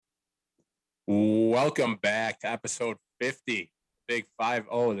Welcome back to episode 50, Big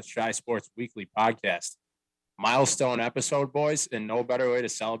 50, the Shy Sports Weekly podcast. Milestone episode, boys, and no better way to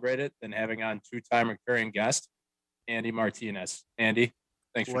celebrate it than having on two-time recurring guest, Andy Martinez. Andy,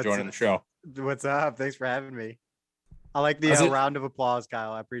 thanks for joining the show. What's up? Thanks for having me. I like the round of applause,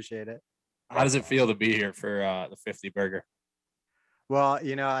 Kyle. I appreciate it. How does it feel to be here for the 50 burger? Well,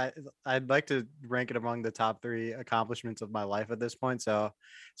 I'd like to rank it among the top 3 accomplishments of my life at this point. So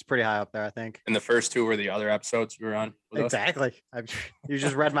it's pretty high up there, I think. And the first 2 were the other episodes you were on with Exactly. You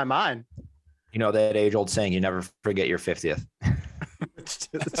just read my mind. You know that age-old saying, you never forget your 50th.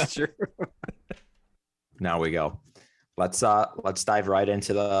 That's true. Now we go. Let's dive right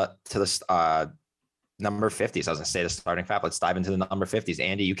into the number 50s. I was gonna say the starting five. Let's dive into the number 50s.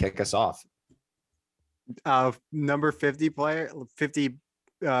 Andy, you kick us off. Number 50 players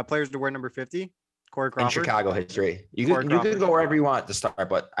to wear number 50. Corey Crawford. In Chicago history. You could go wherever you want to start,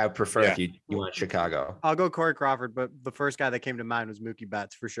 but I would prefer if you want Chicago. I'll go Corey Crawford, but the first guy that came to mind was Mookie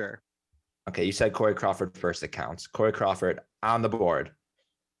Betts for sure. Okay, you said Corey Crawford first. It counts. Corey Crawford on the board.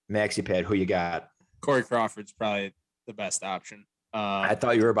 Maxi Pad, who you got? Corey Crawford's probably the best option. I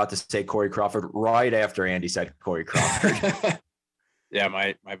thought you were about to say Corey Crawford right after Andy said Corey Crawford. Yeah,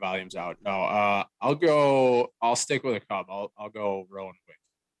 my volume's out. No, I'll stick with a Cub. I'll go Rowan Wick.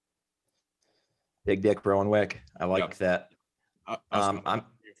 Big Dick Rowan Wick. I like that.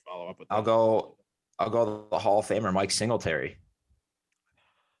 Follow up with that. I'll go the Hall of Famer Mike Singletary.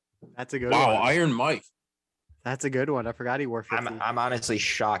 That's a good one. Wow, Iron Mike. That's a good one. I forgot he wore 50. I'm honestly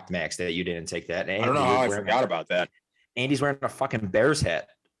shocked, Max, that you didn't take that. I don't know how I forgot about that. Andy's wearing a fucking Bears hat.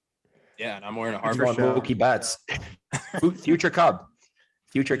 Yeah, and I'm wearing a Harvard Mookie Betts. Future Cub.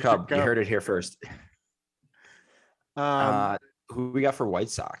 Future Cub. You heard it here first. Who we got for White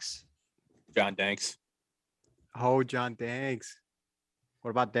Sox? John Danks. Oh, John Danks.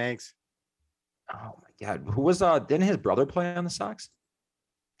 What about Danks? Oh my God. Who was didn't his brother play on the Sox?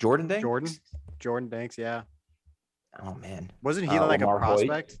 Jordan Danks? Jordan Danks, yeah. Oh man. Wasn't he like Lamar a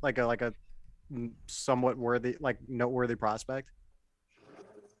prospect? Hoyt? Like a somewhat noteworthy prospect?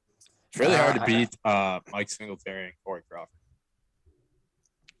 It's really hard to beat Mike Singletary and Corey Crawford.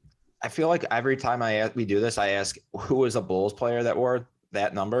 I feel like every time we do this, I ask who was a Bulls player that wore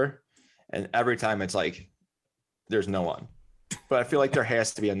that number, and every time it's like there's no one. But I feel like there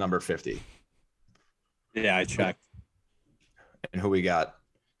has to be a number 50. Yeah, I checked. And who we got?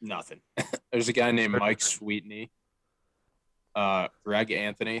 Nothing. There's a guy named Mike Sweetney, Greg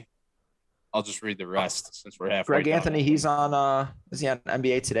Anthony. I'll just read the rest since we're halfway. Greg Anthony, he's on. Is he on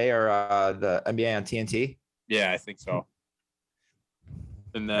NBA Today or the NBA on TNT? Yeah, I think so.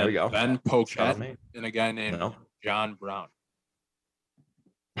 And then we go. Ben Poquette and a guy named John Brown.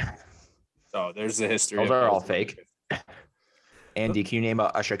 So there's the history. Those are all fake. Andy, can you name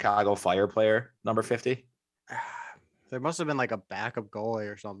a Chicago Fire player number 50? There must have been like a backup goalie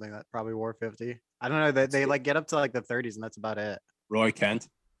or something that probably wore 50. I don't know. They like get up to like the 30s and that's about it. Roy Kent.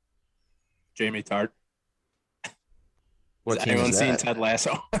 Jamie Tart. Has anyone seen Ted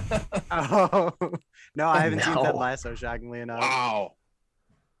Lasso? Oh, no, I haven't seen Ted Lasso, shockingly enough. Wow.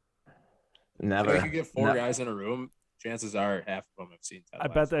 Never. If you get 4 guys in a room, chances are half of them have seen Ted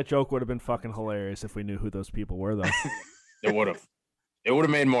Lasso. I bet that joke would have been fucking hilarious if we knew who those people were, though. It would have. It would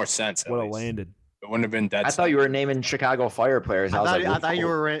have made more sense. Would have landed. It wouldn't have been dead. I thought you were naming Chicago Fire players. I thought you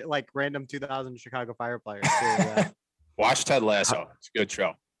were like random 2000 Chicago Fire players. Too, yeah. Watch Ted Lasso. It's a good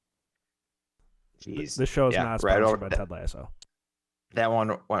show. Jeez. This show is not sponsored by Ted Lasso. That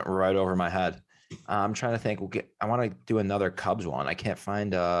one went right over my head. I'm trying to think. I want to do another Cubs one. I can't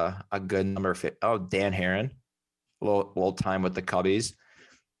find a good number. Oh, Dan Herron. A little time with the Cubbies.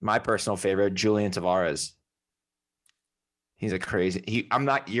 My personal favorite, Julian Tavares. He's a crazy.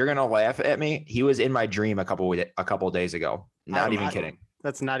 You're gonna laugh at me. He was in my dream a couple of days ago. Not even kidding.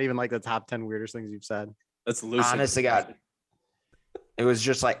 That's not even like the top 10 weirdest things you've said. That's lucid. Honest to God. It was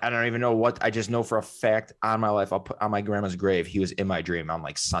just like, I don't even know what. I just know for a fact on my life, I'll put on my grandma's grave. He was in my dream on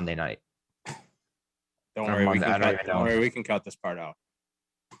like Sunday night. Don't worry, we can cut this part out.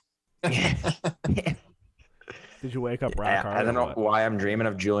 Did you wake up rock hard? I don't know why I'm dreaming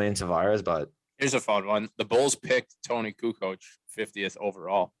of Julian Tavares, but here's a fun one. The Bulls picked Tony Kukoc 50th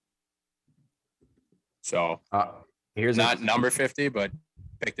overall. So here's not number 50, but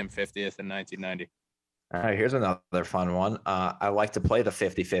picked him 50th in 1990. All right, here's another fun one. I like to play the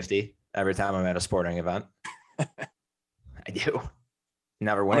 50-50 every time I'm at a sporting event. I do.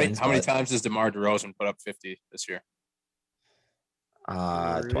 Never wins. How many times does DeMar DeRozan put up 50 this year?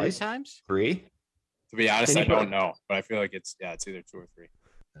 Twice. Times? 3. To be honest, I don't know, but I feel like it's either 2 or 3.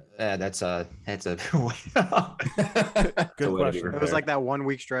 That's a good question. It was like that 1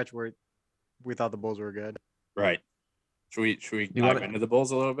 week stretch where we thought the Bulls were good. Right. Should we You dive wanna- into the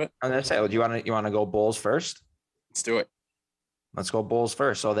Bulls a little bit? I'm gonna say, do you want to go Bulls first? Let's do it. Let's go Bulls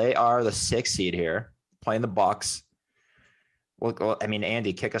first. So they are the 6th seed here, playing the Bucks. Well, I mean,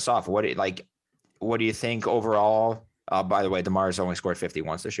 Andy, kick us off. What do you think overall? By the way, DeMar's only scored 50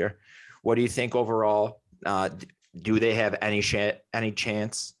 once this year. What do you think overall? Do they have any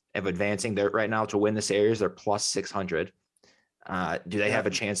chance of advancing there right now to win the series? They're plus 600. Do they have a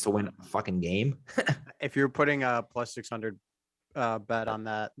chance to win a fucking game? If you're putting a plus 600 bet on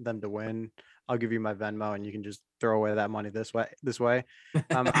them to win, I'll give you my Venmo and you can just throw away that money this way.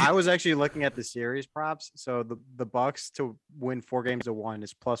 I was actually looking at the series props. So the Bucks to win 4 games to 1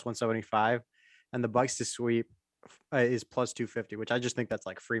 is plus 175, and the Bucks to sweep is plus 250, which I just think that's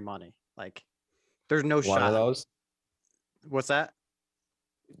like free money. Like, there's no One shot. of those. What's that?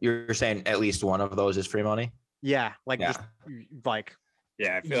 You're saying at least one of those is free money? Yeah, like Yeah. just like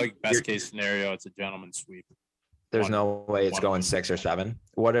Yeah, I feel like best case scenario, it's a gentleman's sweep. There's One- no way it's one of going them. 6 or 7.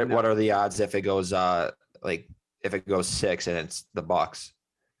 What are the odds if it goes if it goes 6 and it's the Bucks?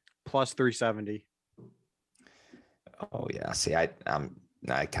 plus 370. Oh yeah. See, I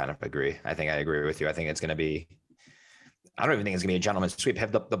kind of agree. I think I agree with you. I think it's gonna be. I don't even think it's gonna be a gentleman's sweep.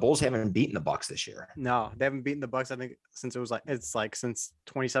 Have the Bulls haven't beaten the Bucks this year? No, they haven't beaten the Bucks. I think since since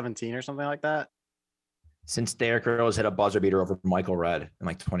 2017 or something like that. Since Derrick Rose hit a buzzer beater over Michael Redd in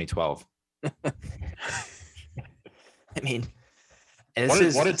like 2012. I mean, What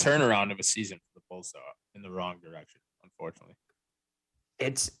a turnaround of a season for the Bulls, though, in the wrong direction, unfortunately.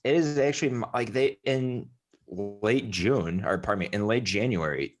 it is actually like they in late June, or pardon me, in late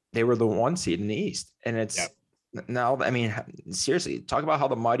January, they were the 1 seed in the East. And it's now, I mean, seriously, talk about how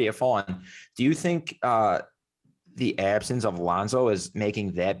the mighty have fallen. Do you think the absence of Lonzo is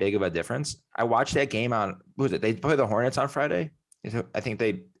making that big of a difference? I watched that game on, what was it? They played the Hornets on Friday. I think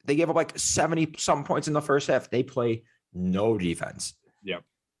they gave up like 70 some points in the first half. They play no defense. Yep.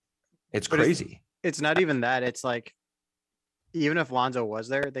 It's But crazy. It's not even that. It's like, even if Lonzo was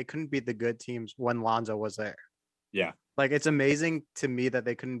there, they couldn't beat the good teams when Lonzo was there. Yeah. Like, it's amazing to me that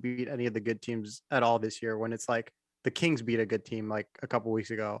they couldn't beat any of the good teams at all this year, when it's like the Kings beat a good team like a couple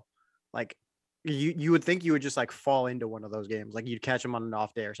weeks ago. Like, you would think you would just like fall into one of those games, like you'd catch them on an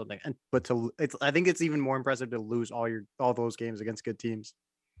off day or something. I think it's even more impressive to lose all those games against good teams.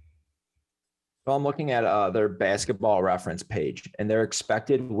 Well, I'm looking at their basketball reference page and their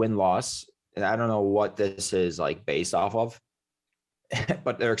expected win-loss. And I don't know what this is like based off of,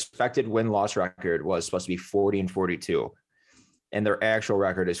 but their expected win-loss record was supposed to be 40-42. And their actual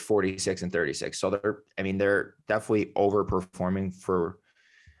record is 46-36. So they're definitely overperforming for,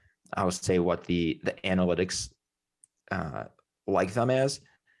 I would say, what the analytics like them as.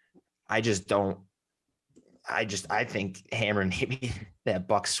 I think hammering maybe that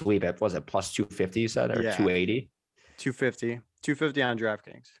Bucks sweep at, was it plus 250 you said, or Yeah. 280? 250 on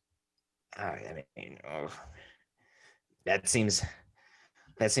DraftKings. I mean, that seems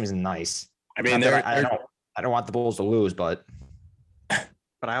nice. I mean, I don't want the Bulls to lose, but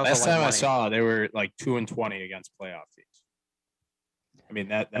But I also last like time I money. saw, they were like 2-20 against playoff teams. I mean,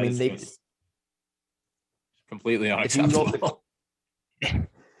 that is just completely if you go- unacceptable. how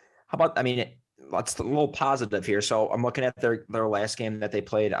about, I mean, let's a little positive here. So I'm looking at their last game that they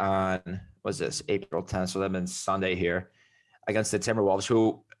played on, was this April 10th? So that means Sunday here against the Timberwolves,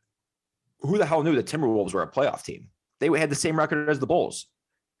 who the hell knew the Timberwolves were a playoff team? They had the same record as the Bulls.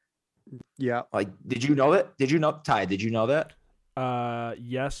 Yeah. Like, did you know that? Ty, did you know that?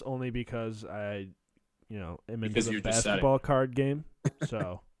 Yes, only because I, am into Because the you just said it. basketball card game.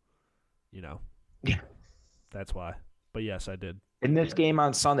 So, Yeah. that's why. But yes, I did. In this game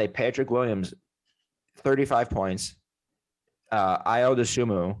on Sunday, Patrick Williams, 35 points. Ayo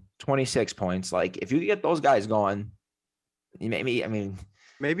Dosunmu, 26 points. Like, if you get those guys going, maybe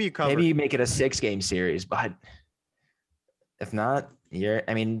Maybe you you make it a 6-game series, but if not,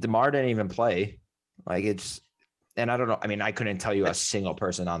 DeMar didn't even play. Like, and I don't know. I mean, I couldn't tell you a single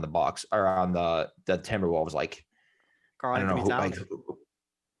person on the Bucks or on the Timberwolves. Like, Carl I don't know Anthony who, Towns.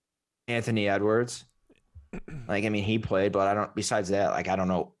 Anthony Edwards. Like, I mean, he played, but besides that, like, I don't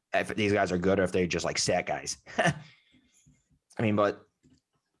know if these guys are good or if they're just like stat guys. I mean, but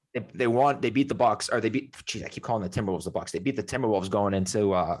they beat the Bucks, or I keep calling the Timberwolves the Bucks. They beat the Timberwolves going into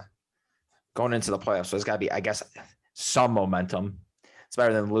the playoffs. So there's got to be, I guess, some momentum. It's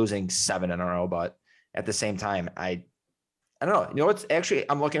better than losing 7 in a row, but at the same time, I don't know. You know what's actually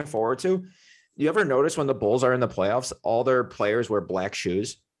I'm looking forward to? You ever notice when the Bulls are in the playoffs, all their players wear black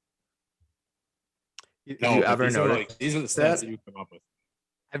shoes? No, you but ever these are notice these are the stats that? that you come up with.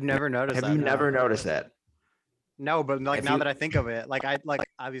 I've never noticed Have that. you no. never noticed that? No, but like If now you- that I think of it, like I like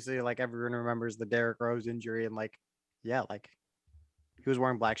obviously like everyone remembers the Derrick Rose injury and like yeah, like he was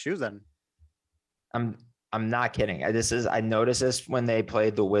wearing black shoes then. I'm not kidding. I noticed this when they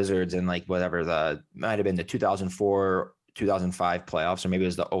played the Wizards in like whatever the might have been the 2004, 2005 playoffs, or maybe it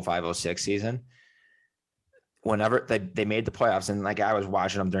was the 05-06 season. Whenever they made the playoffs, and like I was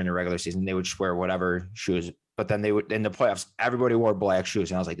watching them during the regular season, they would just wear whatever shoes, but then they would in the playoffs, everybody wore black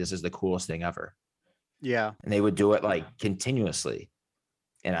shoes, and I was like, this is the coolest thing ever. Yeah. And they would do it like continuously.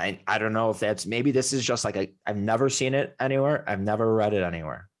 And I don't know if that's maybe this is just like I've never seen it anywhere. I've never read it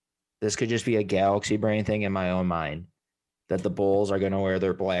anywhere. This could just be a galaxy brain thing in my own mind that the Bulls are going to wear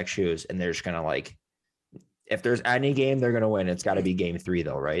their black shoes and they're just going to like, if there's any game they're going to win, it's got to be game 3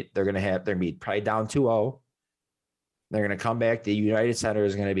 though, right? They're going to be probably down 2-0. They're going to come back. The United Center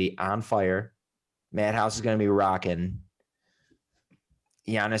is going to be on fire. Madhouse is going to be rocking.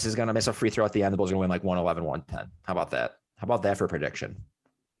 Giannis is going to miss a free throw at the end. The Bulls are going to win like 111, 110. How about that? How about that for a prediction?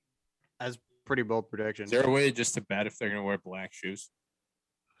 That's pretty bold prediction. Is there a way just to bet if they're going to wear black shoes?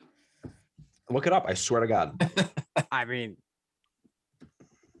 Look it up. I swear to God. I mean,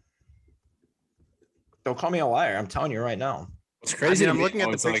 Don't call me a liar. I'm telling you right now. What's crazy? I'm to me, looking at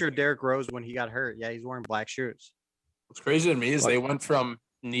though, the is, like, picture of Derrick Rose when he got hurt. Yeah, he's wearing black shoes. what's crazy to me is Like- they went from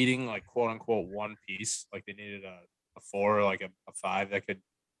needing like quote unquote one piece, like they needed a 4 or like a 5 that could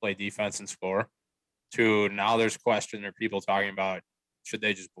play defense and score, to now there's question or people talking about should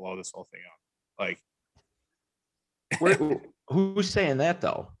they just blow this whole thing up? Like, Who's saying that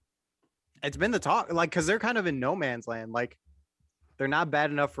though? It's been the talk, like, because they're kind of in no man's land. Like, they're not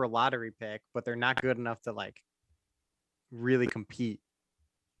bad enough for a lottery pick, but they're not good enough to like really compete.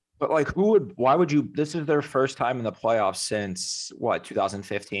 But like, why would you? This is their first time in the playoffs since what,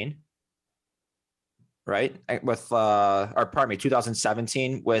 2015? Right? With, or pardon me,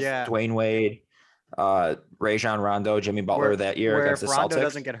 2017 with Yeah. Dwayne Wade, Rajon Rondo, Jimmy Butler Where- that year Where against if the Rondo Celtics.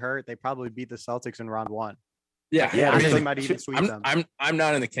 doesn't get hurt, they probably beat the Celtics in round 1. yeah, Yeah, I I mean, mean, they might even sweep them. I'm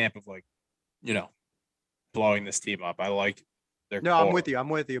not in the camp of like, blowing this team up. I like their No, I'm core. with you. I'm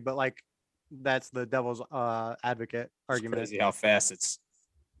with you. But like, that's the devil's advocate It's argument. crazy how fast it's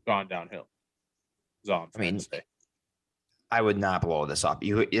gone downhill. Is all I'm I mean, trying to say. I would not blow this up.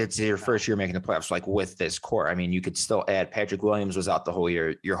 It's your first year making the playoffs, like with this core. I mean, you could still add Patrick Williams was out the whole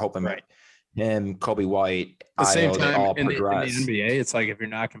year. You're hoping Right. him, Kobe White, At the same Ayo, they time, all in the progress. NBA, it's like if you're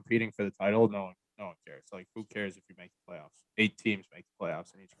not competing for the title, no one cares. Like, who cares if you make the playoffs? 8 teams make the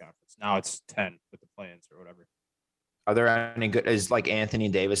playoffs in each conference. Now it's 10 with the play-ins or whatever. Are there any good? Is like Anthony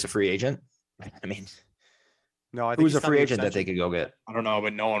Davis a free agent? I mean, No, I think who's he's a signed free an agent that extension. they could go get? I don't know,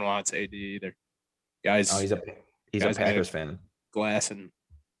 but no one wants AD either. Guys, Oh, he's a Guys, Packers fan. glass and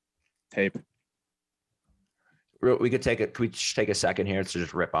tape. We could take it. Could we just take a second here to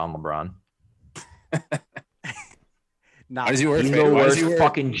just rip on LeBron? Nah, Why does he wear He's fake? the Why does worst he wear,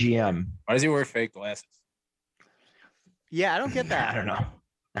 fucking GM. why does he wear fake glasses? yeah, I don't get that. I don't know.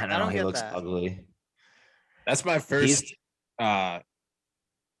 I don't know. don't He get looks that. ugly. That's my first. That's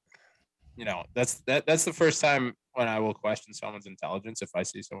the first time when I will question someone's intelligence if I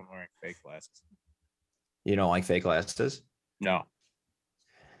see someone wearing fake glasses. You don't like fake glasses? No,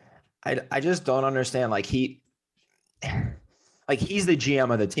 I just don't understand. Like he's the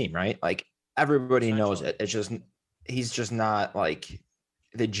GM of the team, right? Like everybody knows it. It's just he's just not like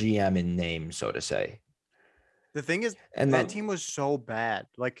the GM in name, so to say. The thing is, And that then team was so bad.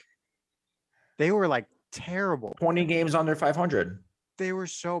 Like, they were like terrible. 20 games under 500. They were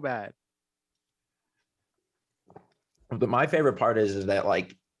so bad. But my favorite part is that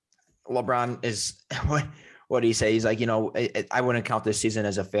like LeBron is what do you say? He's like, I wouldn't count this season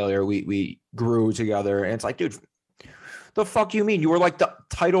as a failure. We grew together, and it's like, dude, the fuck you mean? You were like the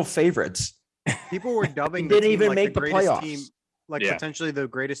title favorites. People were dubbing Didn't the team even like make the the greatest playoffs. team, like Yeah. potentially the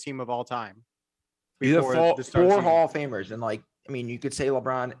greatest team of all time. You before have the start of the four season. Hall of Famers, and like, I mean, you could say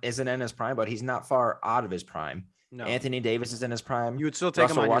LeBron isn't in his prime, but he's not far out of his prime. No, Anthony Davis is in his prime. you would still take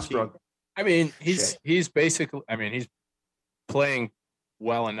him Russell on your Westbrook. team. I mean Shit. he's basically. I mean he's playing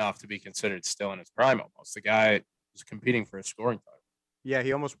well enough to be considered still in his prime. Almost the guy was competing for a scoring title. Yeah,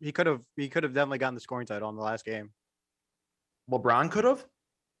 he could have definitely gotten the scoring title in the last game. LeBron could have.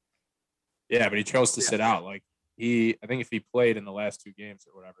 Yeah, but he chose to sit out. Like I think if he played in the last 2 games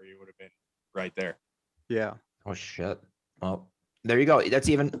or whatever, he would have been right there. Yeah, Oh shit. Well, there you go. That's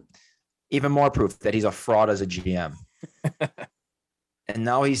even more proof that he's a fraud as a GM. And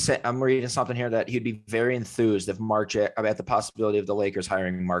now he's saying, I'm reading something here that he'd be very enthused if about the possibility of the Lakers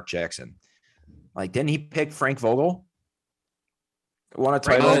hiring Mark Jackson. Like, didn't he pick Frank Vogel? Won a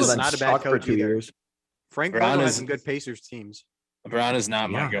Frank title Vogel's and then not a bad sucked for coach 2 either. years. Frank Brown Vogel has is- some good Pacers teams. LeBron is not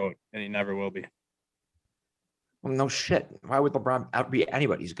my Yeah. goat, and he never will be. Well, no shit. Why would LeBron outbe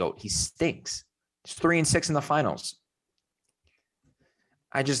anybody's GOAT? He stinks. He's 3-6 in the finals.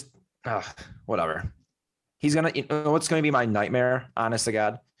 I just, whatever. He's gonna. You know what's gonna be my nightmare? Honest to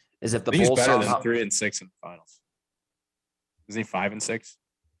God, is if the He's Bulls better somehow than 3-6 in the finals. Isn't he 5-6?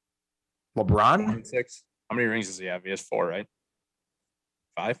 LeBron. 5-6. How many rings does he have? He has 4, right?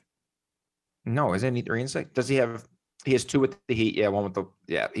 5. No, isn't he 3-6? Does he have? He has 2 with the Heat. Yeah, 1 with the.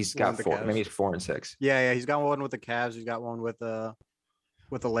 Yeah, he's One got with the 4. Cavs. Maybe he's 4-6. Yeah, he's got one with the Cavs. He's got one with the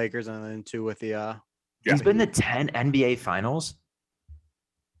Lakers, and then 2 with the. Yeah. He's been to 10 NBA finals.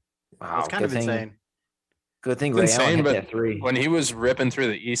 Wow, It's kind of insane. Good thing It's Ray Allen insane, hit but that 3. When he was ripping through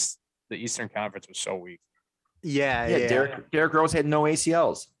the Eastern Conference was so weak. Yeah. Derrick Rose had no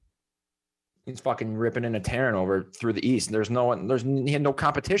ACLs. He's fucking ripping and tearing over through the East. There's no one. He had no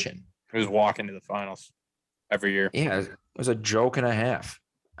competition. He was walking to the finals every year. Yeah, it was a joke and a half.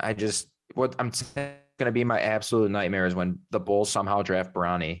 What I'm going to be my absolute nightmare is when the Bulls somehow draft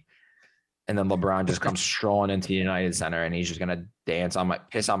Bronny, and then LeBron just comes strolling into the United Center, and he's just going to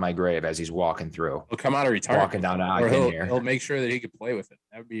piss on my grave as he's walking through, He'll come out of retirement. walking down the Or Ogden here. he'll make sure that he could play with it.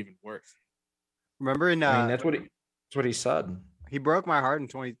 That would be even worse. Remember in I mean, that's what he said. he broke my heart in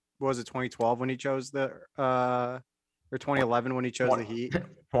 2012 when he chose the or 2011 when he chose the Heat.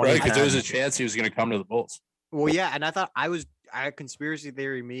 Right, because there was a 2010. chance he was going to come to the Bulls. Well, yeah, and I thought conspiracy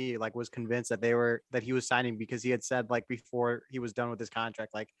theory was convinced that he was signing because he had said like before he was done with his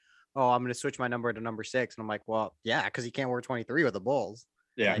contract, like, oh, I'm going to switch my number to number 6, and I'm like, well, yeah, because he can't wear 23 with the Bulls.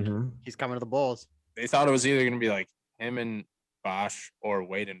 Yeah. Like, Mhm. he's coming to the Bulls. They thought it was either going to be like him and Bosch or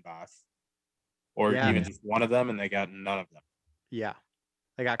Wade and Bosch, or Yeah. even just one of them, and they got none of them. Yeah,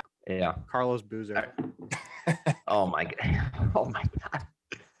 they got Yeah. Carlos Boozer. Oh my god. Oh my god.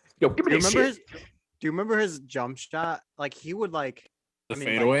 Yo, give me this shit. Do you remember his jump shot? Like he would like The I mean,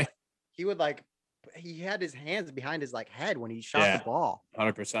 fadeaway, he would like he had his hands behind his like head when he shot Yeah. the ball.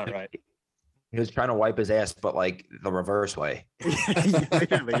 100% right. He was trying to wipe his ass, but like the reverse way.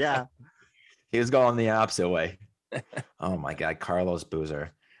 But yeah. He was going the opposite way. Oh my god, Carlos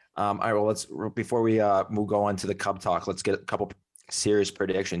Boozer. All right, well, before we go on to the Cub talk, let's get a couple serious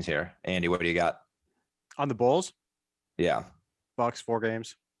predictions here. Andy, what do you got? On the Bulls, Yeah, Bucks 4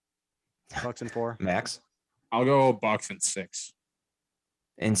 games. Bucks in 4. Max I'll go Bucks in 6.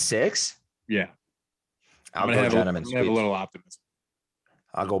 in 6. Yeah. I'll I'm go gonna have gentlemen. a little optimism.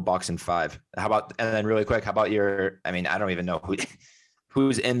 I'll go Bucks in 5. How about, and then really quick, how about I mean, I don't even know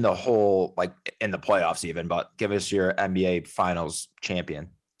who's in the whole, like in the playoffs even, but give us your NBA Finals champion.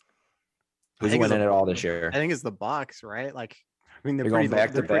 Who's think it's winning the- it all this year? I think it's the Bucks, right? Like I mean they're You're going pretty back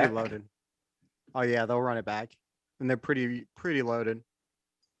to they're pretty back? loaded. Oh yeah, they'll run it back. And they're pretty loaded.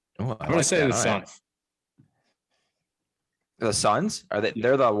 Ooh, I I'm going to like say that. the All right. Suns. The Suns? Are they?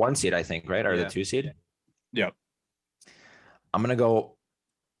 They're the 1 seed, I think, right? Or Yeah. the 2 seed? Yep. I'm gonna go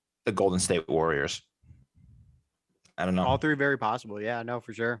the Golden State Warriors. I don't know. All 3 very possible. Yeah, no,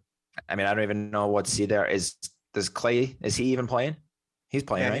 for sure. I mean, I don't even know what seed there is. Does Clay? Is he even playing? He's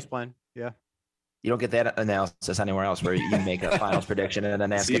playing, Yeah, right? he's playing. Yeah. You don't get that analysis anywhere else where you make a finals prediction and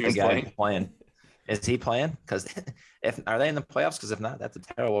then Is ask he if the even guy playing? playing. Is he playing? Because are they in the playoffs? Because if not, that's a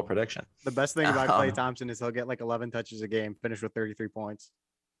terrible prediction. The best thing about Klay Um, Thompson is he'll get like 11 touches a game, finish with 33 points.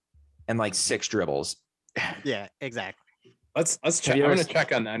 And like 6 dribbles. Yeah, exactly. Let's check. you I'm ever going to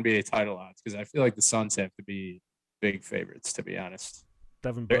check on the NBA title odds because I feel like the Suns have to be big favorites, to be honest.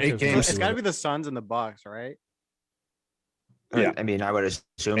 Devin They're Booker 8 is games. It's messing got to with be the Suns and the Bucks, right? Yeah. I mean, I would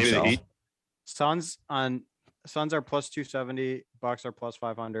assume Maybe so. the Heat. Suns are plus 270, Bucks are plus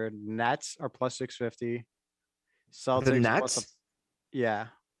 500, Nets are plus 650. Celtics The plus Nets? yeah.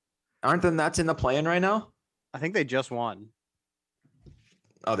 Aren't the Nets in the play-in right now? I think they just won.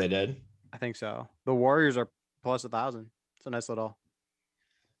 Oh, they did. I think so. The Warriors are plus 1,000. It's a nice little.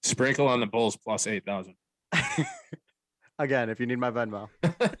 Sprinkle on the Bulls plus 8,000. Again, if you need my Venmo,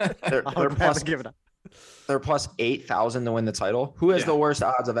 They're, I'll they're gladly plus give it up. they're plus 8,000 to win the title. Who has Yeah. the worst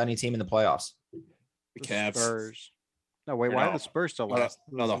odds of any team in the playoffs? The Cavs. Spurs. No, wait, Or why no. are the Spurs still No, last?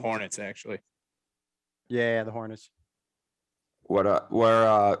 no, the Hornets, actually. Yeah, the Hornets. Where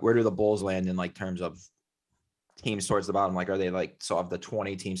do the Bulls land in like terms of teams towards the bottom? Like, are they like, so of the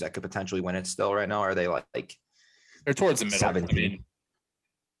 20 teams that could potentially win it still right now? Are they like They're towards the middle. 17.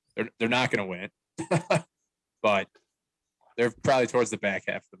 I mean, they're not going to win, but they're probably towards the back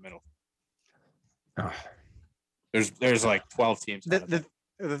half of the middle. Ugh. There's like 12 teams. out of The,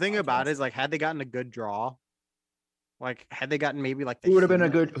 that. the thing about it is like had they gotten a good draw, like had they gotten maybe like the who would have been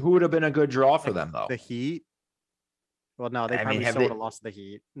a Heat- good draw for them though? the Heat. Well, no, they I mean, probably have still they- would have lost to the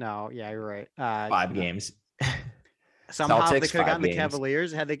Heat. No, yeah, you're right. 5 games. Somehow they Celtics, could have 5 gotten the games.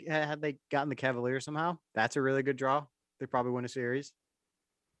 Cavaliers. Had they gotten the Cavaliers somehow, that's a really good draw. They probably win a series.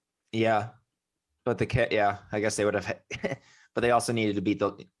 Yeah, but yeah, I guess they would have. But they also needed to beat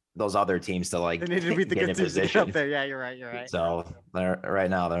those other teams to like They needed to beat the get good in teams to get position. up there. Yeah, you're right. You're right. So right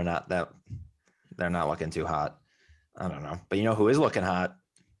now they're not looking too hot. I don't know, but you know who is looking hot?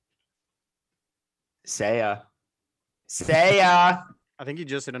 Saya. I think he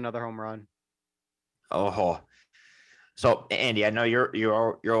just hit another home run. Oh, so Andy, I know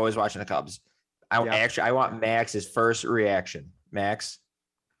you're always watching the Cubs. I want Max's first reaction. Max,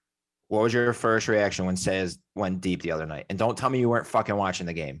 what was your first reaction when Sayas went deep the other night? And don't tell me you weren't fucking watching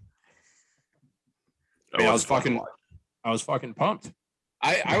the game. I was fucking pumped.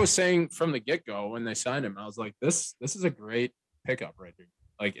 I was saying from the get-go when they signed him, I was like, this is a great pickup right here.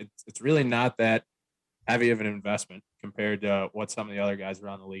 Like it's really not that heavy of an investment compared to what some of the other guys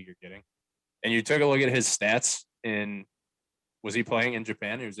around the league are getting. And you took a look at his stats was he playing in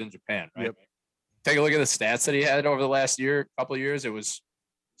Japan? He was in Japan, right? Yep. Take a look at the stats that he had over the last couple of years. It was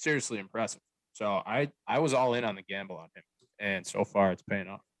seriously impressive. So I was all in on the gamble on him. And so far it's paying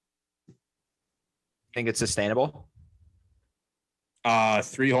off. Think it's sustainable?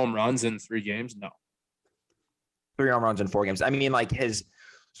 3 home runs in 3 games? No. 3 home runs in 4 games. I mean, like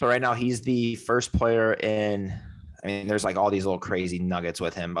so right now he's the first player there's like all these little crazy nuggets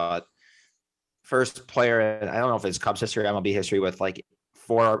with him, but first player, I don't know if it's Cubs history, MLB history, with like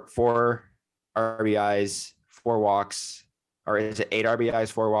 4 RBIs, 4 walks, or is it 8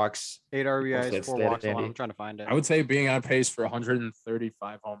 RBIs, 4 walks? 8 RBIs, That's 4 that, walks. Hold on, Andy. I'm trying to find it. I would say being on pace for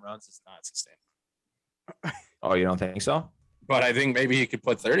 135 home runs is not sustainable. Oh, you don't think so? But I think maybe he could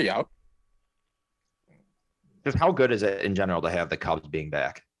put 30 out. Just how good is it in general to have the Cubs being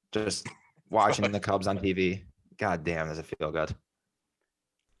back? Just watching the Cubs on TV. God damn, does it feel good?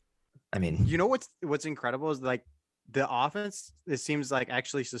 I mean, You know what's incredible is like the offense. It seems like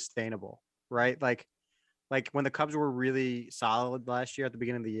actually sustainable, right? Like when the Cubs were really solid last year at the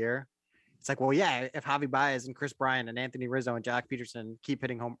beginning of the year, it's like, well, yeah, if Javi Baez and Chris Bryant and Anthony Rizzo and Jack Peterson keep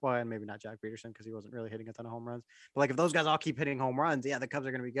hitting and maybe not Jack Peterson because he wasn't really hitting a ton of home runs, but like if those guys all keep hitting home runs, yeah, the Cubs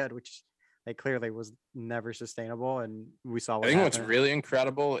are going to be good, which they clearly was never sustainable, and we saw. I think what's really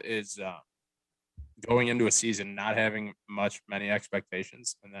incredible is going into a season not having many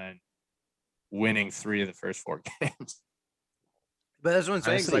expectations and then winning 3 of the first 4 games. But that's what I'm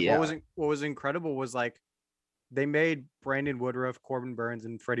saying. Honestly, Like yeah. what was incredible was like they made Brandon Woodruff, Corbin Burns,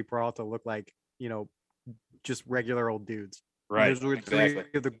 and Freddie Peralta look like, just regular old dudes. Right. Those were Exactly. 3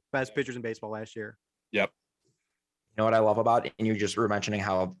 of the best pitchers in baseball last year. Yep. you know what I love about it? And you just were mentioning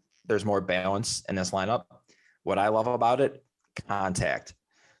how there's more balance in this lineup. What I love about it, contact.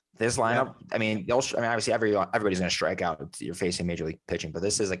 This lineup, I mean, obviously everybody's going to strike out. You're facing major league pitching, but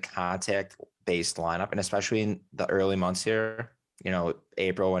this is a contact-based lineup, and especially in the early months here,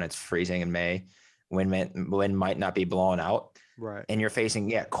 April when it's freezing in May, wind might not be blowing out, Right. and you're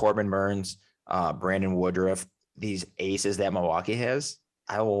facing Corbin Burns, Brandon Woodruff, these aces that Milwaukee has.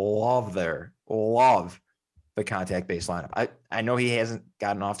 I love the contact-based lineup. I know he hasn't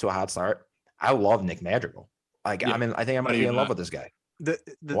gotten off to a hot start. I love Nick Madrigal. Like, Yeah. I think I'm How do gonna be you in love not? with this guy. Why?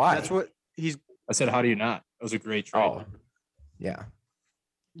 Why? That's what he's. I said, how do you not? It was a great trade. Oh, yeah.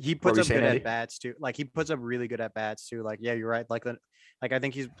 He What puts were you up saying, good Andy? at bats too. Like he puts up really good at bats too. Like, yeah, you're right. Like I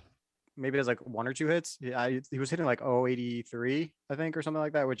think he's maybe has like 1 or 2 hits. He was hitting like 083, I think, or something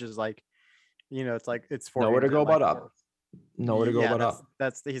like that, which is like, it's like it's 4 Nowhere to games go in, but like, up. Nowhere to go but up.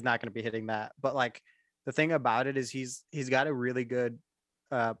 That's he's not going to be hitting that. But like the thing about it is he's got a really good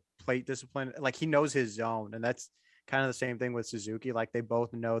plate discipline. Like he knows his zone, and that's kind of the same thing with Suzuki. Like they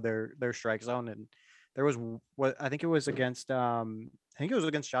both know their strike zone. And there was what I think it was against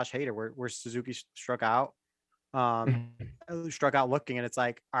Josh Hader where Suzuki struck out. Struck out looking, and it's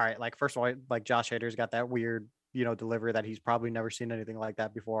like, all right, like first of all, like Josh Hader's got that weird, delivery that he's probably never seen anything like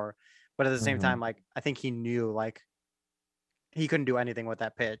that before. But at the same Mhm. time, like I think he knew like he couldn't do anything with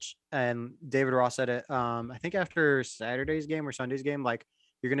that pitch. And David Ross said it, I think after Saturday's game or Sunday's game, like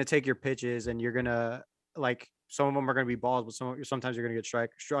you're gonna take your pitches and you're gonna like some of them are gonna be balls, but sometimes you're gonna get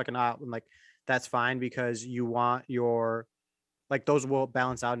striking out, and like that's fine because you want your like those will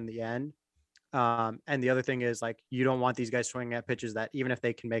balance out in the end. And the other thing is like you don't want these guys swinging at pitches that even if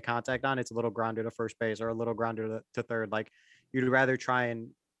they can make contact on, it's a little grounder to first base or a little grounder to third. Like you'd rather try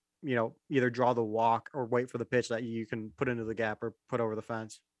and either draw the walk or wait for the pitch that you can put into the gap or put over the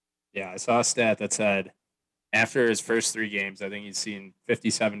fence. Yeah, I saw a stat that said after his first 3 games, I think he's seen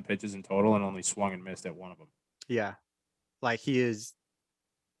 57 pitches in total and only swung and missed at one of them. Yeah, like he is,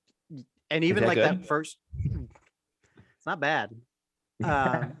 and even that like good? that first, it's not bad.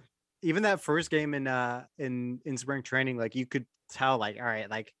 Um, even that first game in spring training, like you could tell, like, all right,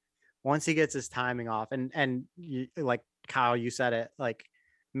 like once he gets his timing off, and you, like Kyle, you said it, like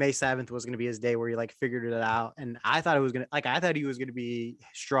May 7th was going to be his day where he like figured it out, and I thought he was going to be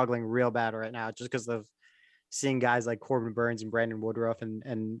struggling real bad right now just because of seeing guys like Corbin Burns and Brandon Woodruff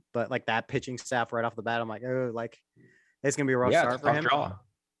but like that pitching staff right off the bat. I'm like, oh, like it's gonna be a rough Yeah, start for tough him. draw.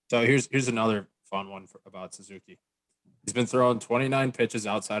 So here's another fun one about Suzuki. He's been throwing 29 pitches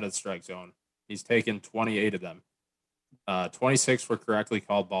outside of the strike zone. He's taken 28 of them. 26 were correctly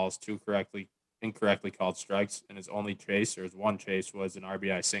called balls, 2 incorrectly called strikes, and his only chase or his one chase was an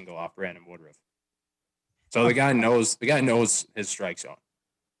RBI single off Brandon Woodruff. So the guy knows his strike zone.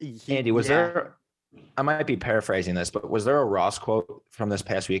 Andy, was there? I might be paraphrasing this, but was there a Ross quote from this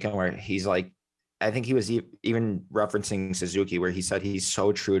past weekend where he's like, I think he was even referencing Suzuki, where he said he's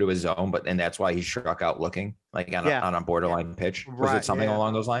so true to his zone, and that's why he struck out looking like on a borderline pitch. Was it something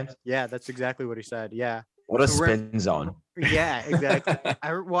along those lines? Yeah, that's exactly what he said. Yeah. What a spin zone. Yeah, exactly. I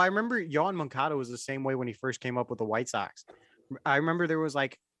remember Yohan Moncada was the same way when he first came up with the White Sox. I remember there was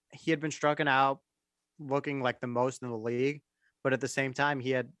like he had been striking out looking like the most in the league, but at the same time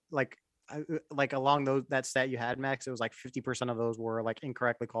he had like along that stat you had, Max, it was like 50% of those were like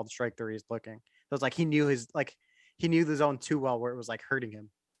incorrectly called strike threes looking. It was like he knew the zone too well where it was like hurting him.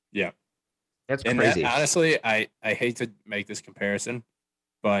 Yeah. That's crazy. Honestly, I hate to make this comparison,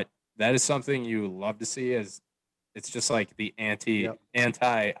 but that is something you love to see. As it's just like the anti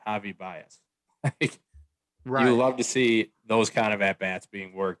Javi bias. Like, right. You love to see those kind of at bats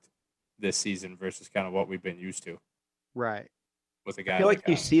being worked this season versus kind of what we've been used to. Right. With a guy, I feel like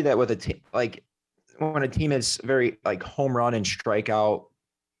you see that with a team, like when a team is very like home run and strikeout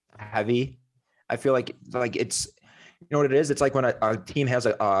heavy. I feel like it's, you know what it is? It's like when a team has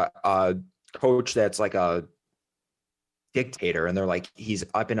a coach that's like a dictator and they're like, he's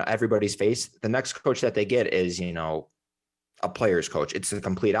up in everybody's face. The next coach that they get is, a player's coach. It's the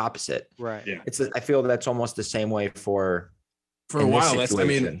complete opposite. Right. Yeah. I feel that's almost the same way for a while. That's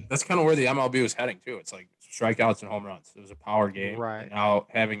kind of where the MLB was heading too. It's like strikeouts and home runs. It was a power game. Right. And now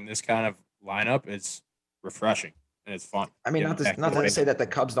having this kind of lineup is refreshing and it's fun. I mean, not to say that the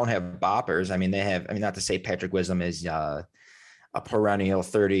Cubs don't have boppers. I mean, they have. I mean, not to say Patrick Wisdom is a perennial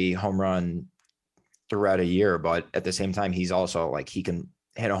 30 home run throughout a year, but at the same time, he's also like he can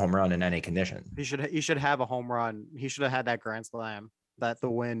hit a home run in any condition. He should have a home run. He should have had that grand slam that the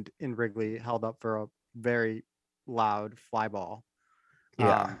wind in Wrigley held up for a very loud fly ball.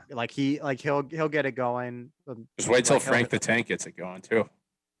 Yeah, he'll get it going. Just wait till Frank the Tank gets it going too.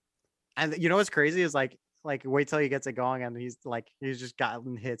 And you know what's crazy is like wait till he gets it going, and he's just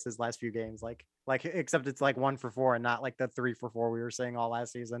gotten hits his last few games, like except it's like 1 for 4 and not like the 3 for 4 we were saying all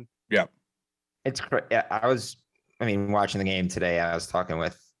last season. Yeah, it's. I mean, watching the game today, I was talking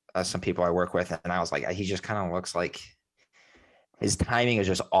with some people I work with, and I was like, he just kind of looks like his timing is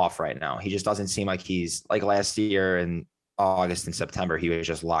just off right now. He just doesn't seem like he's like last year in August and September. He was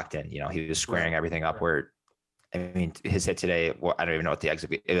just locked in. He was squaring everything up. Where, I mean, his hit today, well, I don't even know what the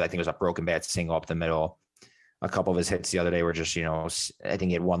exit. I think it was a broken bat single up the middle. A couple of his hits the other day were just, I think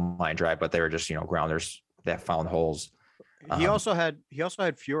he had one line drive, but they were just, grounders that found holes. He also had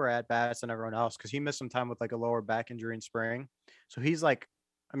fewer at bats than everyone else because he missed some time with like a lower back injury in spring. So he's like,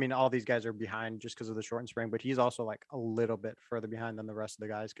 I mean, all these guys are behind just because of the shortened spring, but he's also like a little bit further behind than the rest of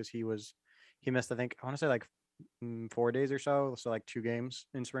the guys because he missed, I think, I want to say like 4 days or so like 2 games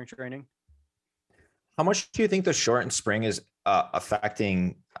in spring training. How much do you think the shortened spring is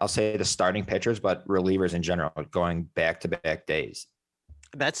affecting, I'll say the starting pitchers, but relievers in general, going back-to-back days?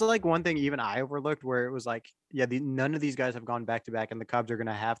 That's like one thing even I overlooked where it was like, none of these guys have gone back-to-back, and the Cubs are going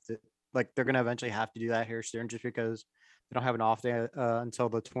to have to, they're going to eventually have to do that here soon just because they don't have an off day until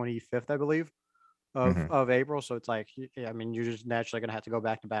the 25th, I believe, of April. So it's like, I mean, you're just naturally going to have to go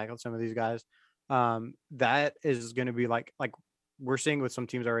back-to-back with some of these guys. That is going to be like we're seeing with some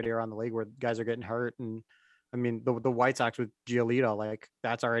teams already around the league where guys are getting hurt. And I mean, the White Sox with Giolito, like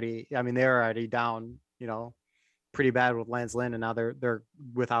that's already, I mean, they're already down, pretty bad with Lance Lynn, and now they're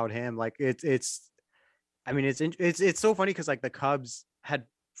without him. Like it's so funny because like the Cubs had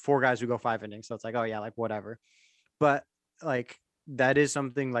 4 guys who go 5 innings. So it's like, oh yeah, like whatever. But like, that is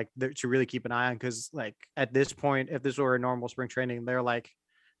something like to really keep an eye on. Cause like at this point, if this were a normal spring training, they're like,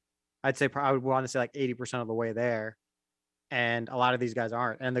 I'd say I would want to say like 80% of the way there. And a lot of these guys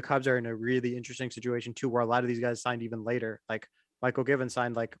aren't. And the Cubs are in a really interesting situation too, where a lot of these guys signed even later. Like Michael Givens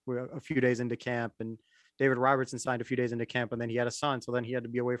signed like a few days into camp, and David Robertson signed a few days into camp, and then he had a son. So then he had to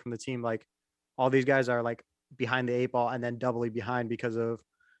be away from the team. Like all these guys are like behind the 8 ball and then doubly behind because of,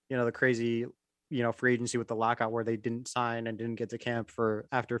 the crazy free agency with the lockout where they didn't sign and didn't get to camp for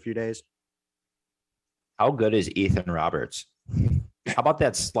after a few days. How good is Ethan Roberts? How about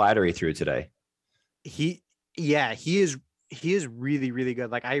that slider he threw today? He is really, really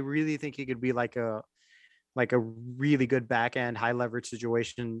good. Like I really think he could be like a really good back end high leverage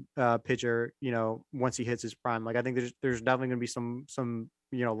situation pitcher, once he hits his prime. Like I think there's definitely gonna be some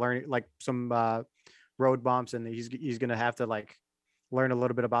learning, like some road bumps, and he's gonna have to like learn a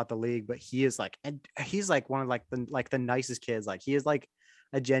little bit about the league. But he's like one of the nicest kids. Like he is like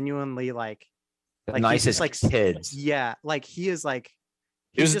a genuinely like The he's nicest just, like kids. yeah, like he is like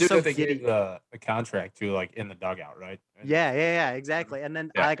He was he's the just dude so that they giddy. gave the contract to, like in the dugout, right? Yeah, exactly. And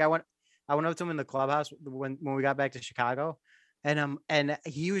then Yeah. I went up to him in the clubhouse when we got back to Chicago, and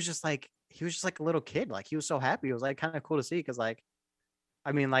he was just like a little kid. Like he was so happy. It was like kind of cool to see because like,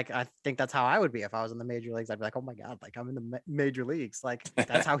 I mean, like I think that's how I would be if I was in the major leagues. I'd be like, oh my god, like I'm in the major leagues. Like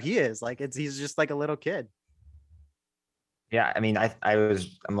that's how he is. Like he's just like a little kid. Yeah, I mean, I'm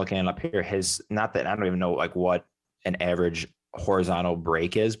looking it up here. His, not that I don't even know like what an average horizontal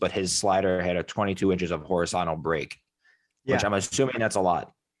break is, but his slider had a 22 inches of horizontal break, which Yeah, I'm assuming that's a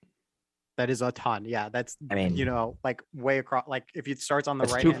lot. that is a ton. Yeah, that's I mean, like way across. Like if it starts on the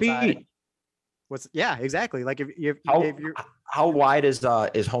that's right 2 hand side, feet. yeah, exactly. Like if How you're how wide is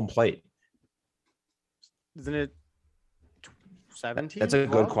home plate? isn't it 17? That's a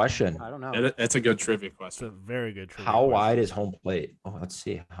good question. I don't know. That's a good trivia It's a question. very good trivia How wide question. is home plate? Oh, let's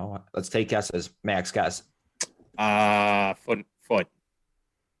see. Let's take guesses. Max, guess. Foot.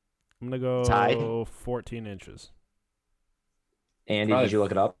 I'm gonna go Ty? 14 inches. Andy, Probably- did you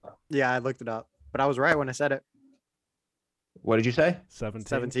look it up? Yeah, I looked it up, but I was right when I said it. What did you say? 17.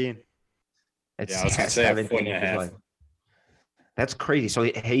 17. It's Yeah, I was gonna say a foot 17 and a inches half. wide. That's crazy. So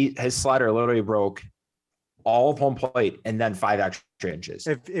his slider literally broke all of home plate and then 5 extra inches.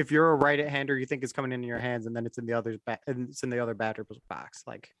 If you're a right-hander, you think it's coming into your hands, and then it's in the other it's in the other batter's box.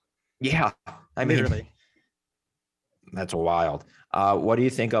 Like Yeah, I mean, literally. that's wild. What do you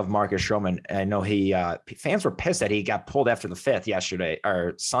think of Marcus Stroman? I know fans were pissed that he got pulled after the 5th yesterday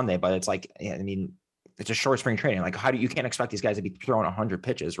or Sunday, but it's like, I mean, it's a short spring training. Like, you can't expect these guys to be throwing 100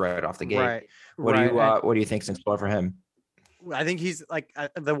 pitches right off the gate. Right. What right. do you what do you think's in store for him? I think he's like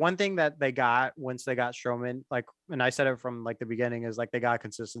the one thing that they got once they got Stroman, like, and I said it from like the beginning, is like they got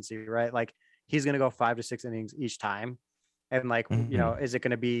consistency, right? Like he's going to go 5 to 6 innings each time. And like, is it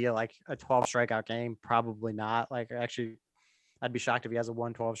going to be like a 12 strikeout game? Probably not. Like, actually, I'd be shocked if he has a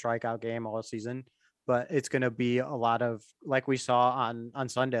 112 strikeout game all season, but it's going to be a lot of, like we saw on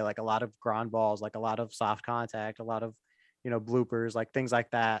Sunday, like a lot of ground balls, like a lot of soft contact, a lot of, bloopers, like things like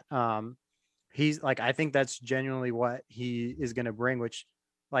that. He's like, I think that's genuinely what he is going to bring, which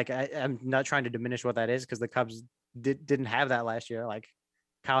like, I'm not trying to diminish what that is, because the Cubs didn't have that last year. Like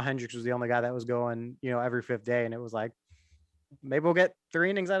Kyle Hendricks was the only guy that was going, every 5th day. And it was like, maybe we'll get 3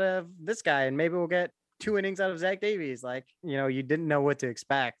 innings out of this guy, and maybe we'll get 2 innings out of Zach Davies. Like, you didn't know what to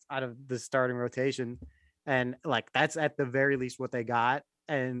expect out of the starting rotation. And like, that's at the very least what they got.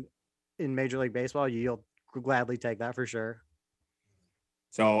 And in Major League Baseball, you'll gladly take that for sure.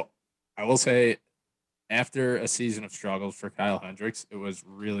 So I will say, after a season of struggles for Kyle Hendricks, it was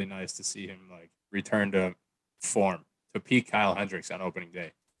really nice to see him like return to form, to peak Kyle Hendricks on opening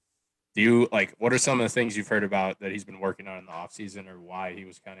day. Do you like, what are some of the things you've heard about that he's been working on in the offseason, or why he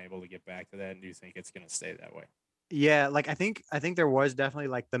was kind of able to get back to that? And do you think it's going to stay that way? Yeah, like I think there was definitely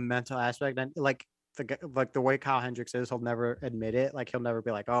like the mental aspect, and like the way Kyle Hendricks is, he'll never admit it. Like he'll never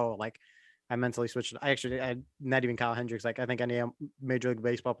be like, oh, like I mentally switched. I not even Kyle Hendricks. Like I think any Major League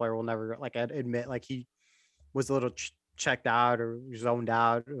Baseball player will never like admit like he was a little checked out or zoned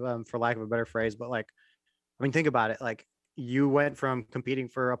out, for lack of a better phrase. But like, I mean, think about it. Like you went from competing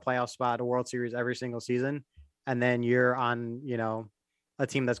for a playoff spot, a World Series every single season, and then you're on, a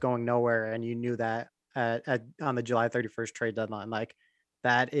team that's going nowhere, and you knew that on the July 31st trade deadline. Like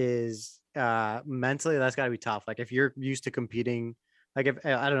that is mentally, that's got to be tough. Like if you're used to competing, like if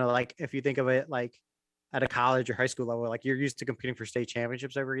I don't know, like if you think of it like at a college or high school level, like you're used to competing for state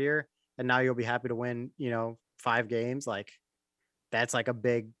championships every year, and now you'll be happy to win, 5 games. Like that's like a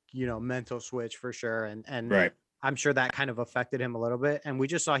big, mental switch for sure. And Right. I'm sure that kind of affected him a little bit. And we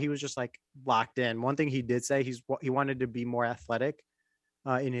just saw he was just like locked in. One thing he did say, he wanted to be more athletic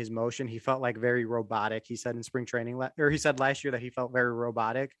in his motion. He felt like very robotic. He said in spring training, or he said last year that he felt very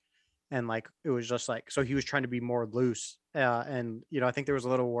robotic. And like, it was just like, so he was trying to be more loose. And, I think there was a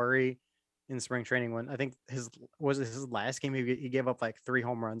little worry in spring training when I think his last game, he gave up like 3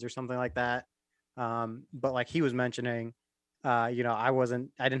 home runs or something like that. But like he was mentioning, I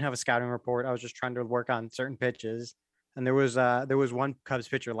didn't have a scouting report. I was just trying to work on certain pitches. And there was one Cubs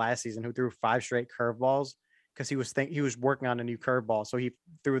pitcher last season who threw 5 straight curveballs because he was working on a new curveball. So he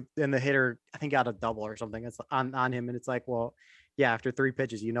threw, and the hitter, I think, got a double or something. It's on him, and it's like, well, yeah, after 3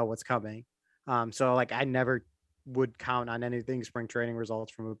 pitches, you know what's coming. So like I never would count on anything spring training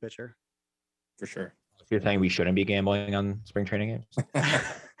results from a pitcher. For sure. You're saying we shouldn't be gambling on spring training games?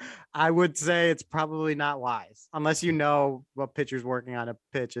 I would say it's probably not wise unless you know what pitcher's working on a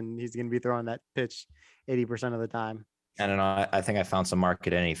pitch and he's going to be throwing that pitch 80% of the time. I don't know. I think I found some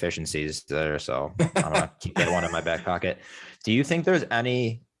market inefficiencies there, so I'm gonna keep that one in my back pocket. Do you think there's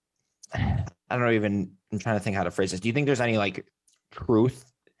any? I don't know. Even I'm trying to think how to phrase this. Do you think there's any like truth,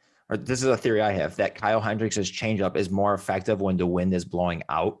 or this is a theory I have, that Kyle Hendricks' changeup is more effective when the wind is blowing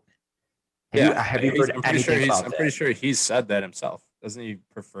out? Have you heard anything about that? I'm pretty sure he's said that himself. Doesn't he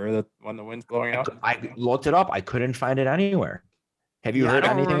prefer that when the wind's blowing out? I looked it up. I couldn't find it anywhere. Have you heard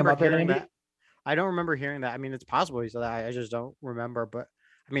anything about that, Andy? I don't remember hearing that. I mean, it's possible he said that. I just don't remember. But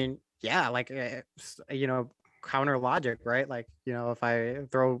I mean, yeah, like, counter logic, right? Like, if I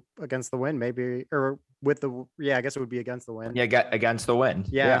throw against the wind, maybe, or I guess it would be against the wind. Yeah, against the wind.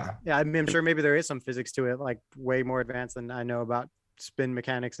 Yeah. I mean, I'm sure maybe there is some physics to it, like way more advanced than I know about spin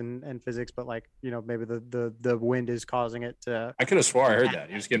mechanics and physics, but like, maybe the wind is causing it to. I could have swore I heard that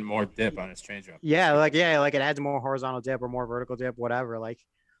he was getting more dip on his changeup. Like it adds more horizontal dip or more vertical dip, whatever. Like,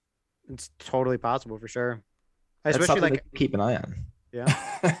 it's totally possible for sure. Especially like to keep an eye on. Yeah.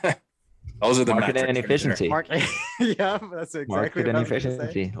 Those are the market inefficiency. Yeah, that's exactly market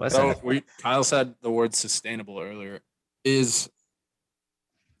inefficiency. Listen, Kyle said the word sustainable earlier. Is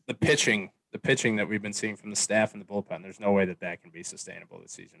the pitching that we've been seeing from the staff and the bullpen? There's no way that can be sustainable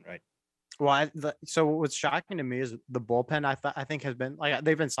this season, right? Well, so what's shocking to me is the bullpen. I think has been like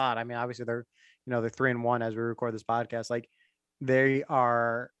they've been solid. I mean, obviously they're 3-1 as we record this podcast. Like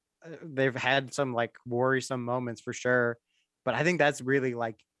they've had some like worrisome moments for sure, but I think that's really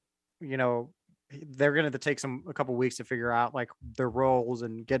like, they're going to take a couple weeks to figure out like their roles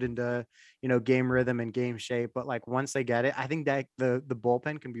and get into, game rhythm and game shape. But like once they get it, I think that the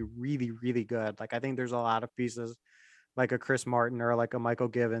bullpen can be really, really good. Like I think there's a lot of pieces like a Chris Martin or like a Michael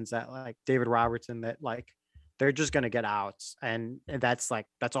Givens, that like David Robertson, that like they're just going to get outs. And that's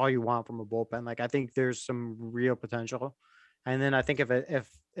all you want from a bullpen. Like I think there's some real potential. And then I think if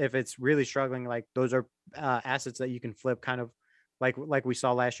it's really struggling, like those are assets that you can flip, kind of like we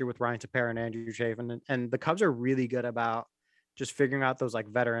saw last year with Ryan Tepera and Andrew Chafin. And the Cubs are really good about just figuring out those like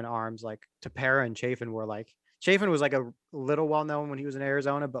veteran arms. Like Tepera and Chafin was like a little well known when he was in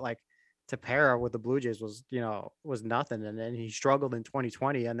Arizona, but like Tepera with the Blue Jays was nothing. And then he struggled in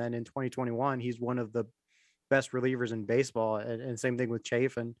 2020, and then in 2021 he's one of the best relievers in baseball. And same thing with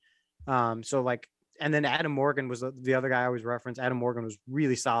Chafin. So like. And then Adam Morgan was the other guy I always reference. Adam Morgan was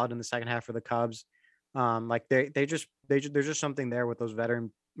really solid in the second half for the Cubs. Like there's just something there with those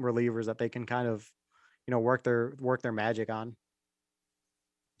veteran relievers that they can kind of, work their magic on.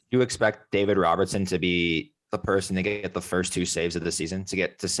 Do you expect David Robertson to be the person to get the first 2 saves of the season,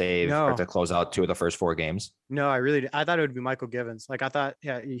 or to close out 2 of the first 4 games? No, I thought it would be Michael Givens. Like I thought,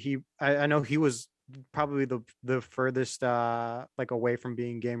 I know he was probably the furthest like away from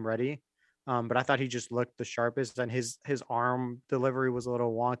being game ready. But I thought he just looked the sharpest, and his arm delivery was a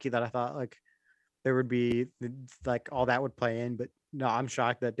little wonky, that I thought like there would be like all that would play in. But no, I'm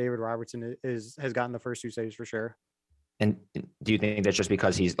shocked that David Robertson has gotten the first 2 saves for sure. And do you think that's just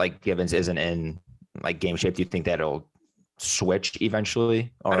because he's like Givens isn't in like game shape? Do you think that'll switch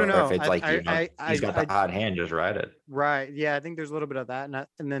eventually? Or I don't know. If it's like he's got the hot hand, just ride it. Right. Yeah, I think there's a little bit of that.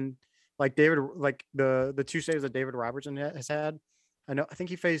 And then like David, like the 2 saves that David Robertson has had, I think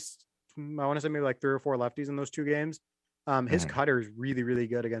he faced, I want to say maybe like 3 or 4 lefties in those 2 games. His cutter is really, really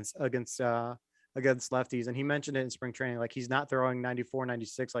good against lefties. And he mentioned it in spring training. Like he's not throwing 94,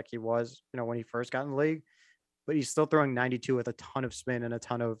 96 like he was, when he first got in the league, but he's still throwing 92 with a ton of spin and a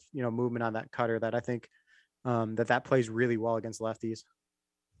ton of, movement on that cutter, that I think that plays really well against lefties.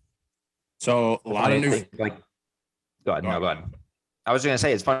 So a lot of new, like, go ahead. I was going to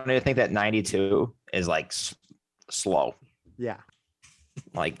say, it's funny to think that 92 is like slow. Yeah.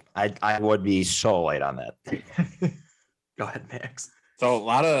 Like I would be so late on that. Go ahead, Max. So a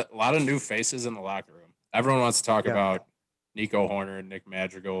lot of new faces in the locker room. Everyone wants to talk about Nico Horner, Nick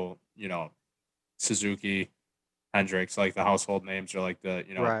Madrigal, Suzuki, Hendricks, like the household names, or like the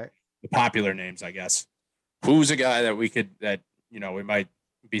the popular names, I guess. Who's a guy that we might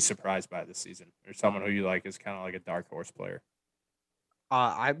be surprised by this season, or someone who you like is kind of like a dark horse player?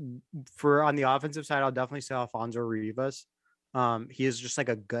 On the offensive side, I'll definitely say Alfonso Rivas. He is just like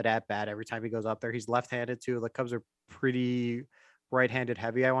a good at bat every time he goes up there. He's left-handed too. The Cubs are pretty right-handed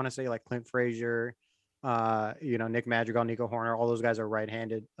heavy, I want to say, like Clint Frazier, Nick Madrigal, Nico Horner, all those guys are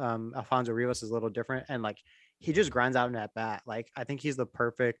right-handed. Alfonso Rivas is a little different, and like he just grinds out an at bat. Like I think he's the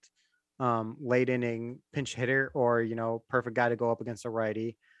perfect late inning pinch hitter, or perfect guy to go up against a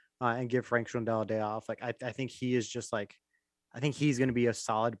righty and give Frank Schwindel a day off. Like I think he is just like I think he's going to be a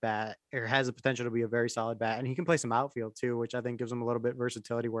solid bat, or has the potential to be a very solid bat, and he can play some outfield too, which I think gives him a little bit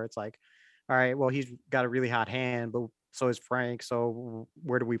versatility. Where it's like, all right, well he's got a really hot hand, but so is Frank. So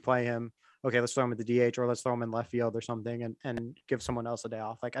where do we play him? Okay, let's throw him at the DH, or let's throw him in left field or something, and give someone else a day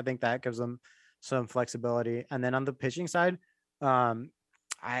off. Like I think that gives them some flexibility. And then on the pitching side,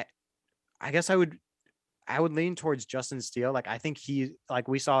 I I guess I would lean towards Justin Steele. Like I think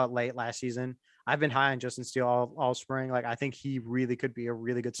we saw it late last season. I've been high on Justin Steele all spring. Like I think he really could be a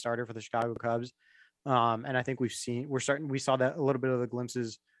really good starter for the Chicago Cubs. And I think we saw that a little bit of the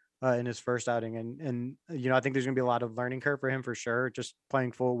glimpses in his first outing. And I think there's going to be a lot of learning curve for him for sure, just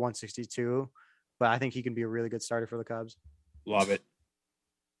playing full 162. But I think he can be a really good starter for the Cubs. Love it.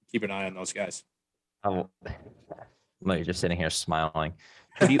 Keep an eye on those guys. Oh, no, you're just sitting here smiling.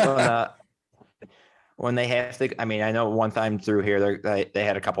 When they have to, I mean, I know one time through here, they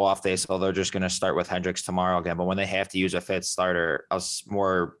had a couple off days, so they're just going to start with Hendricks tomorrow again. But when they have to use a fifth starter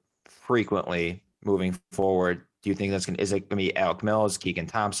more frequently moving forward, do you think is it going to be Alec Mills, Keegan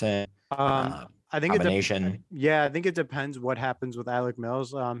Thompson? I think combination. I think it depends what happens with Alec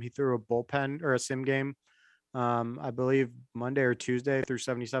Mills. He threw a bullpen or a sim game, I believe Monday or Tuesday, threw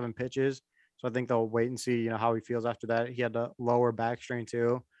 77 pitches. So I think they'll wait and see, how he feels after that. He had a lower back strain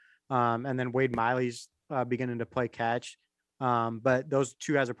too. And then Wade Miley's beginning to play catch. But those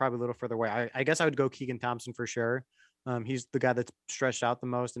two guys are probably a little further away. I guess I would go Keegan Thompson for sure. He's the guy that's stretched out the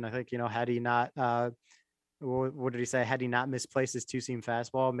most. And I think, had he not, what did he say? Had he not misplaced his two-seam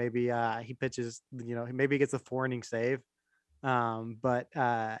fastball, maybe he pitches, maybe he gets a 4-inning save. But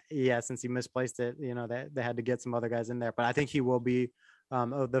since he misplaced it, they had to get some other guys in there. But I think he will be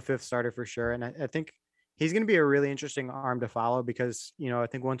the fifth starter for sure. And I think he's going to be a really interesting arm to follow because, I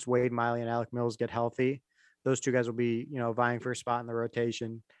think once Wade Miley and Alec Mills get healthy, those two guys will be, vying for a spot in the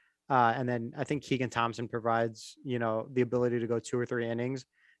rotation. And then I think Keegan Thompson provides, the ability to go 2 or 3 innings.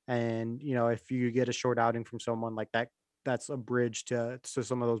 And, if you get a short outing from someone like that, that's a bridge to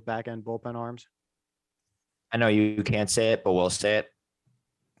some of those back end bullpen arms. I know you can't say it, but we'll say it.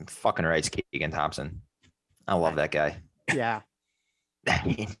 Fucking right, Keegan Thompson. I love that guy. Yeah. I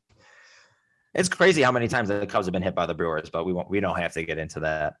mean, it's crazy how many times the Cubs have been hit by the Brewers, but we don't have to get into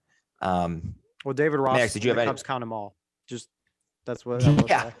that. Well, David Ross, Max, did you have any... Cubs count them all? Just that's what.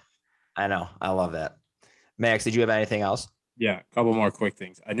 Yeah, I know. I love that. Max, did you have anything else? Yeah, a couple more quick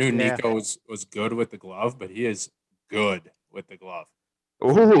things. I knew Nico was good with the glove, but he is good with the glove.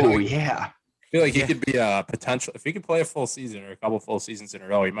 Oh yeah. I feel like he could be a potential if he could play a full season or a couple full seasons in a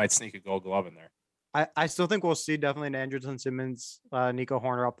row. He might sneak a Gold Glove in there. I still think we'll see definitely an Andrelton Simmons, Nico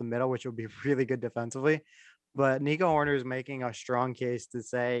Horner up the middle, which will be really good defensively. But Nico Horner is making a strong case to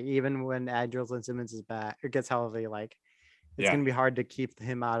say even when Andrelton Simmons is back, it gets healthy. Like it's going to be hard to keep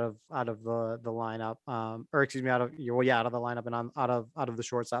him out of the lineup, out of the lineup and out of the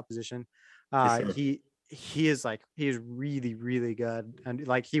shortstop position. Sure. He is really, really good, and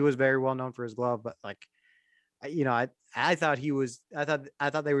like he was very well known for his glove, but like. I thought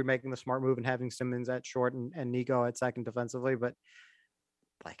they were making the smart move and having Simmons at short and Nico at second defensively, but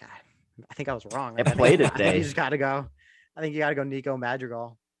like I think I was wrong. It played today. You just got to go. I think you got to go Nico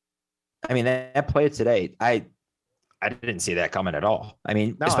Madrigal. I mean, that played today. I didn't see that coming at all. I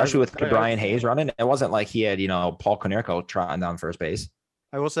mean, especially with Brian Hayes running, it wasn't like he had Paul Konerko trotting down first base.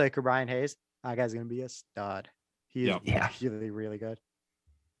 I will say, Brian Hayes, that guy's gonna be a stud. He is really, really good.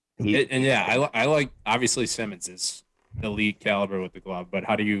 I like obviously Simmons is elite caliber with the glove, but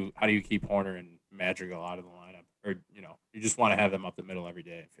how do you keep Horner and Madrigal out of the lineup, or you just want to have them up the middle every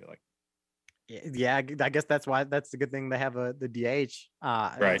day? I feel like. Yeah, I guess that's the good thing they have the DH,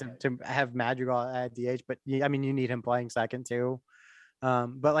 right? To have Madrigal at DH, but I mean you need him playing second too.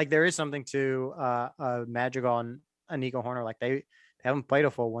 But like there is something to Madrigal and Nico Horner, like they haven't played a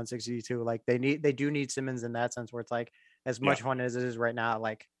full 162. Like they do need Simmons in that sense, where it's like as much fun as it is right now,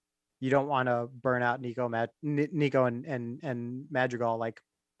 like. You don't want to burn out Nico and Madrigal like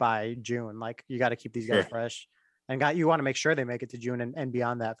by June. Like you got to keep these guys fresh, and you want to make sure they make it to June and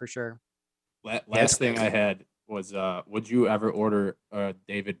beyond that for sure. Last thing I had was, would you ever order a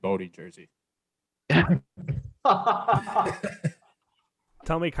David Bodie jersey? Tell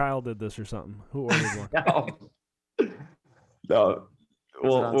me Kyle did this or something. Who ordered one? No.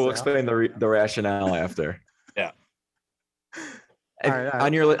 We'll explain the rationale after. Yeah. All right.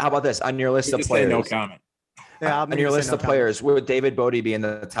 On your how about this? On your list of players, no comment. Yeah, I'm On gonna your say list no of players, would David Bodie be in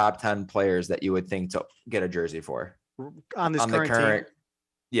the top 10 players that you would think to get a jersey for? comment. On this On the current current, team.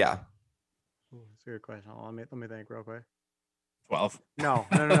 yeah. Ooh, that's a good question. Hold on, let me think real quick. 12. No.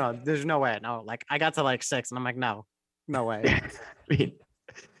 There's no way. No, like I got to like 6, and I'm like, no way. I mean,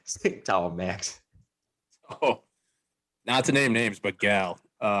 tell him, Max. Oh, not to name names, but Gal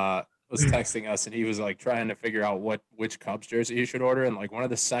was texting us, and he was like trying to figure out which Cubs jersey he should order, and like one of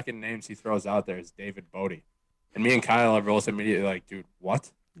the second names he throws out there is David Bodie, and me and Kyle are both immediately like, dude,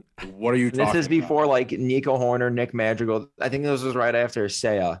 what? What are you talking This is about? before like Nico Horner, Nick Madrigal. I think this was right after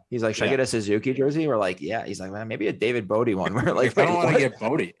Seiya. He's like, should I Yeah. get a Suzuki jersey? We're like, yeah. He's like, man, maybe a David Bodie one. We're like, I don't want to what? get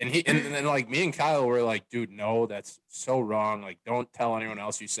Bodie, and then like me and Kyle were like, dude, no, that's so wrong. Like, don't tell anyone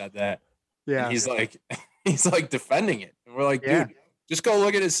else you said that. Yeah. And he's like defending it, and we're like, Yeah. dude, just go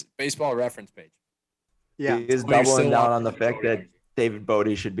look at his baseball reference page. Yeah. He's Well, you're still doubling down on on the fact that David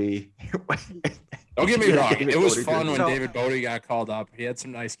Bodie should be. Don't get me Yeah, wrong. David It was Bodie fun jersey. when So- David Bodie got called up. He had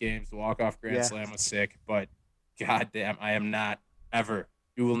some nice games. The walk-off grand Yeah. slam was sick, but goddamn, I am not ever.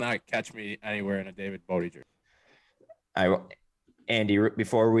 You will not catch me anywhere in a David Bodie jersey. Andy,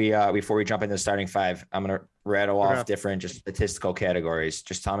 before we jump into the starting five, I'm gonna rattle Okay. off different just statistical categories.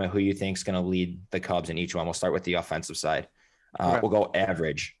 Just tell me who you think is gonna lead the Cubs in each one. We'll start with the offensive side. Okay. We'll go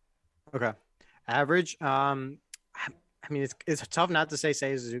average. Okay. Average. I mean, it's tough not to say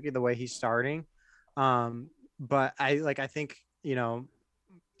Seiya Suzuki the way he's starting. But I think,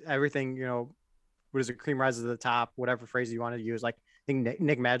 everything, what is it? Cream rises to the top, whatever phrase you want to use. Like, I think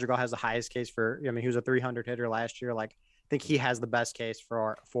Nick Madrigal has the highest case for, he was a 300 hitter last year. Like, I think he has the best case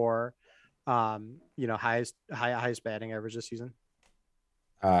for highest batting average this season.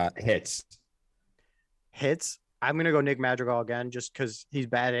 Hits. Hits. I'm gonna go Nick Madrigal again, just because he's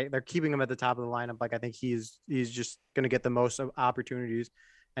bad. They're keeping him at the top of the lineup. Like, I think he's just gonna get the most of opportunities,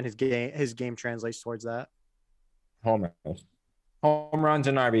 and his game translates towards that. Home runs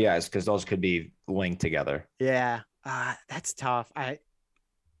and RBIs, because those could be linked together. Yeah, that's tough. I'm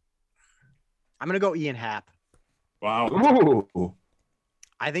gonna go Ian Happ. Wow. Ooh.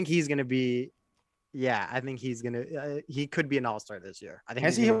 I think he's gonna be. Yeah, I think he's gonna. He could be an all-star this year. I think.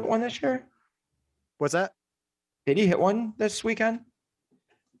 Has he's he gonna- hit one this year? What's that? Did he hit one this weekend?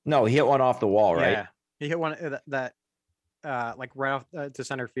 No, he hit one off the wall, right? Yeah, he hit one that like right off to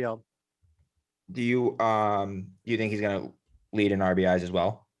center field. Do you think he's gonna lead in RBIs as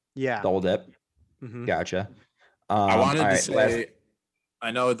well? Yeah. Double dip. Mhm. Gotcha. I wanted all to right, say,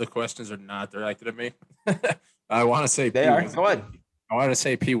 I know the questions are not directed at me. I want to say they P. are. Wizzy- Go ahead. I want to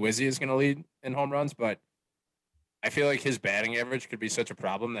say P. Wizzy is going to lead in home runs, but I feel like his batting average could be such a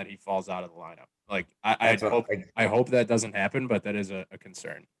problem that he falls out of the lineup. Like, That's what I hope that doesn't happen, but that is a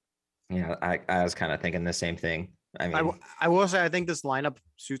concern. Yeah, I was kind of thinking the same thing. I mean, I will say I think this lineup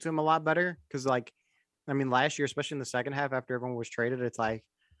suits him a lot better because, like, I mean, last year, especially in the second half after everyone was traded, it's like,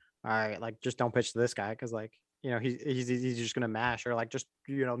 all right, like, just don't pitch to this guy because, like, he's just gonna mash or like just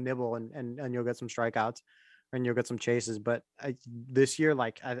nibble and you'll get some strikeouts and you'll get some chases. But this year,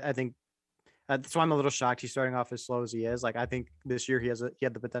 like, I think that's why I'm a little shocked he's starting off as slow as he is. Like, I think this year he had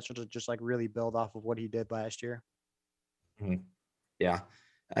the potential to just like really build off of what he did last year. yeah,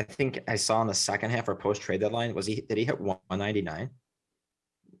 I think I saw in the second half or post trade deadline, did he hit 199?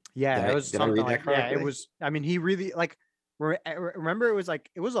 Yeah, Did it I- was did I read something that like yeah. It correctly? was. I mean, he really like. Remember, it was like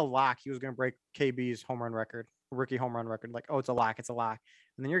it was a lock. He was going to break KB's home run record, rookie home run record. Like, oh, it's a lock. It's a lock.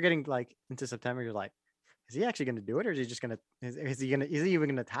 And then you're getting like into September. You're like, is he actually going to do it, or is he just going to? Is he even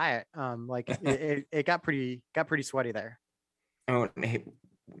going to tie it? Like it got pretty sweaty there. Oh,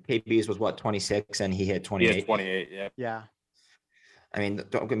 KB's was what, 26, and he hit He 28. has 28. Yeah. Yeah, I mean,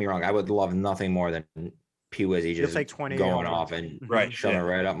 don't get me wrong. I would love nothing more than P. Wizzy he'll just take 20 going home off runs. and Right. shoving yeah.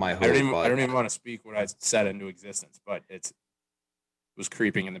 right up my I hoop. don't even want to speak what I said into existence, but it was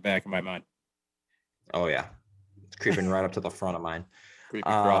creeping in the back of my mind. Oh yeah, it's creeping right up to the front of mine. Creepy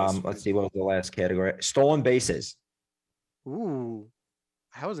crawls. Let's see, what was the last category? Stolen bases. Ooh,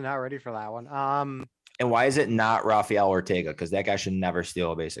 I was not ready for that one. And why is it not Rafael Ortega? Because that guy should never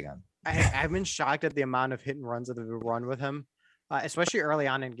steal a base again. I've been shocked at the amount of hit and runs that have been run with him, especially early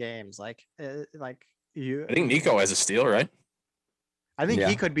on in games. Like you, I think Nico has a steal, right? I think Yeah.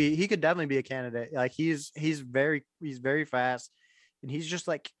 he could definitely be a candidate. Like he's very fast, and he's just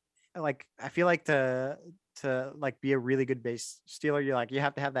like I feel like to like be a really good base stealer, you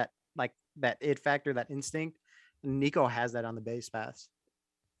have to have that that it factor, that instinct. Nico has that on the base paths.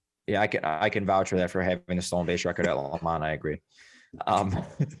 Yeah, I can vouch for that for having a stolen base record at Lamont. I agree.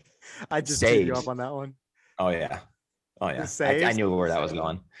 I just teed you Saves. up on that one. Oh yeah. I Saves. knew where that was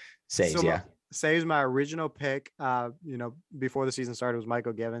going. Saves, So yeah. Saves my original pick. Before the season started was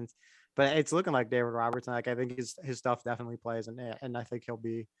Michael Givens. but it's looking like David Robertson. Like I think his stuff definitely plays, and I think he'll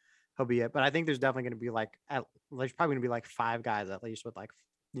be it. But I think there's definitely going to be there's probably going to be like 5 guys at least with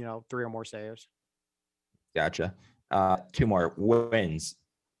 3 or more saves. Gotcha. 2 more wins.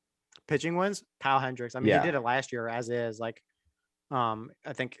 Pitching wins. Kyle Hendricks. I mean, Yeah. he did it last year as is. I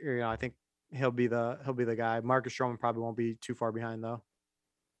think he'll be the guy. Marcus Stroman probably won't be too far behind though.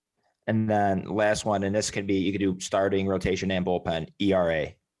 And then last one, and this could be, you could do starting, rotation, and bullpen.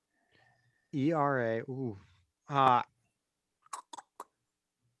 ERA. Ooh. I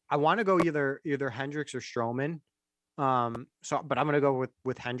want to go either Hendricks or Stroman. But I'm gonna go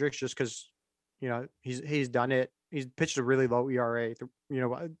with Hendricks just because he's done it. He's pitched a really low ERA.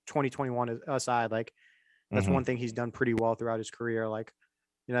 2021 aside, that's one thing he's done pretty well throughout his career. I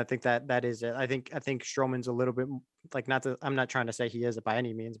think that is it. I think Stroman's a little bit I'm not trying to say he is it by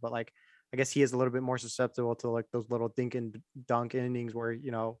any means, but I guess he is a little bit more susceptible to those little dink and dunk innings where he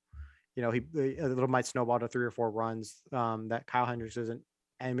a little might snowball to 3 or 4 runs that Kyle Hendricks isn't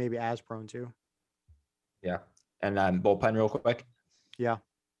and maybe as prone to. Yeah. And then bullpen real quick. Yeah.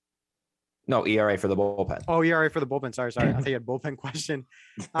 No, ERA for the bullpen. Oh, ERA for the bullpen. Sorry. I think you had a bullpen question.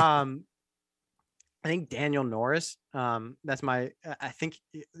 I think Daniel Norris. I think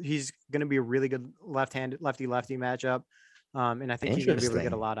he's going to be a really good lefty matchup. And I think he's going to be able to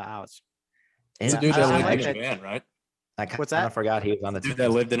get a lot of outs. It's a dude that lived in a van, right? What's that? I forgot he was on the dude that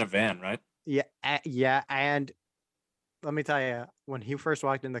lived in a van, right? Yeah. Yeah. And let me tell you, when he first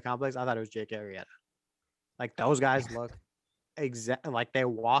walked in the complex, I thought it was Jake Arrieta. Those guys look they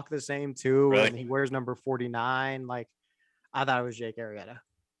walk the same too. Really? And he wears number 49. I thought it was Jake Arrieta.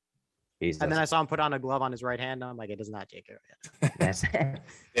 Jesus. And then I saw him put on a glove on his right hand. And I'm like, it is not Jake Arrieta.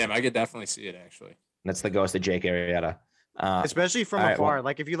 Damn, I could definitely see it actually. That's the ghost of Jake Arrieta. Especially from afar.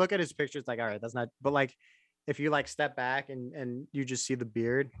 Well, if you look at his picture, it's all right, that's not. But if you step back and you just see the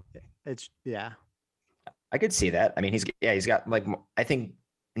beard, it's I could see that. I mean, he's got I think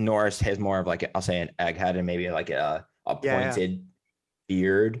Norris has more of I'll say an egghead and maybe a pointed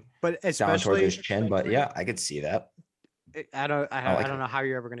beard, but especially down towards his chin. But yeah, I could see that. I don't know how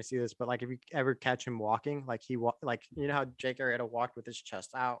you're ever going to see this, but if you ever catch him walking, how Jake Arrieta walked with his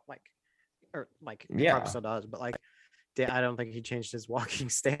chest out, he probably still does, but I don't think he changed his walking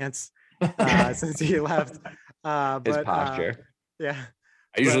stance since he left. His posture. Yeah.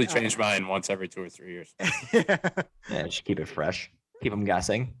 I usually change mine once every 2 or 3 years. Yeah, just keep it fresh. Keep them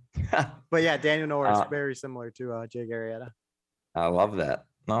guessing. But yeah, Daniel Norris very similar to Jake Arrieta. I love that.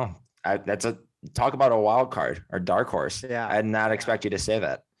 No, that's a talk about a wild card or dark horse. Yeah, I did not expect you to say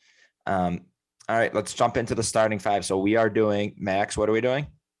that. All right, let's jump into the starting 5. So we are doing Max. What are we doing?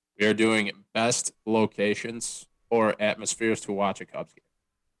 We are doing best locations or atmospheres to watch a Cubs game.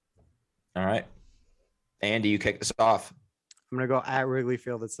 All right, Andy, you kick this off. I'm gonna go at Wrigley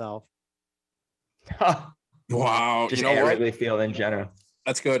Field itself. Wow, just at Wrigley Field in general.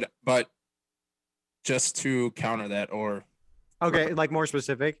 That's good, but just to counter that, or okay, more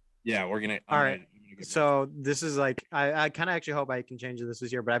specific. Yeah, we're gonna. All right. So this is I kind of actually hope I can change this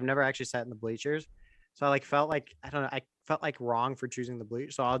year, but I've never actually sat in the bleachers, so I felt I don't know, I felt wrong for choosing the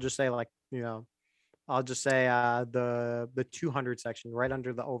bleachers. So I'll just say I'll just say the 200 section right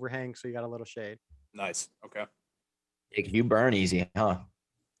under the overhang, so you got a little shade. Nice. Okay. You burn easy, huh?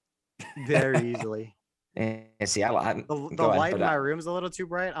 Very easily. And see, the light in my room's a little too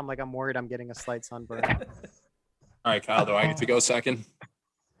bright. I'm worried I'm getting a slight sunburn. All right, Kyle, do I get to go second?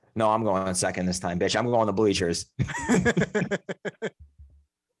 No, I'm going second this time, bitch. I'm going the bleachers.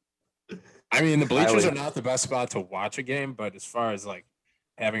 I mean, the bleachers are not the best spot to watch a game, but as far as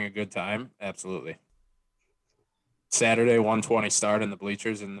having a good time, absolutely. Saturday, 1:20 start in the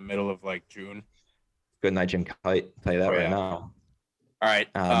bleachers in the middle of June. Good night, Jim Kite. Tell you that right now. All right.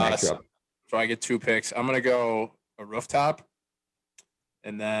 So I get 2 picks. I'm gonna go a rooftop,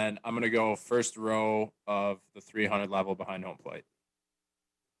 and then I'm gonna go first row of the 300 level behind home plate.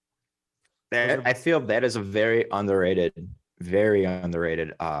 I feel that is a very underrated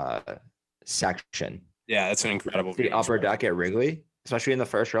section. Yeah, that's an incredible view. The upper deck at Wrigley, especially in the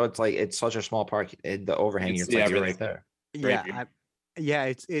first row, it's such a small park. The overhang, you're right there. Yeah,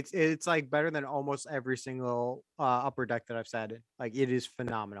 it's better than almost every single upper deck that I've sat in. It is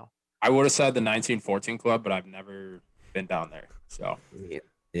phenomenal. I would have said the 1914 club, but I've never been down there. So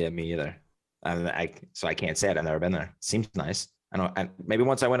yeah, me either. So I can't say it. I've never been there. Seems nice. I don't. Maybe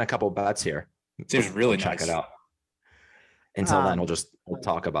once I win a couple bets here, seems really nice. Check it out. Until then, we'll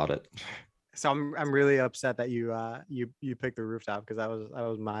talk about it. So I'm really upset that you picked the rooftop, because that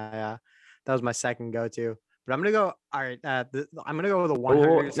was my second go-to. But I'm gonna go. All right, I'm gonna go with the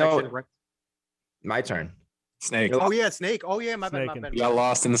 100 section. My turn. Snake. Oh yeah, snake. Oh yeah, my bad. My Snaking. bad. You got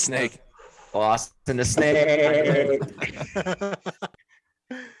lost in the snake. Lost in the snake.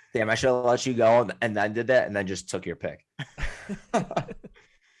 Damn, I should have let you go and then did that and then just took your pick.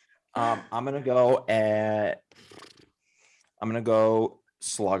 I'm gonna go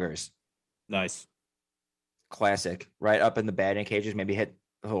sluggers. Nice. Classic. Right up in the batting cages. Maybe hit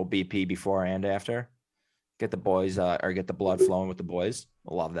a little BP before and after. Get the boys or get the blood flowing with the boys.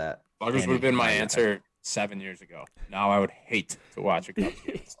 Love that. Sluggers would have been my answer 7 years ago. Now I would hate to watch a Cubs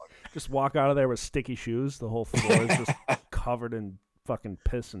game. Just walk out of there with sticky shoes. The whole floor is just covered in fucking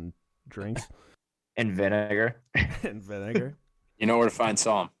piss and drinks And vinegar. and vinegar. You know where to find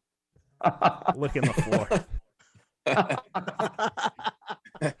some. Licking the floor.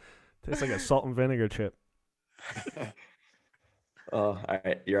 Tastes like a salt and vinegar chip. Oh, all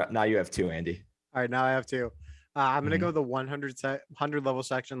right. You're up. Now you have two, Andy. All right, now I have two. I'm gonna go the 100 level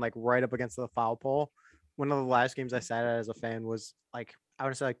section, like right up against the foul pole. One of the last games I sat at as a fan was like I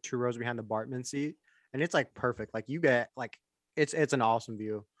would say like 2 rows behind the Bartman seat, and it's like perfect. Like you get like it's an awesome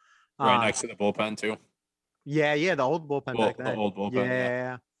view. Right next to the bullpen too. Yeah, the old bullpen back then. The old bullpen.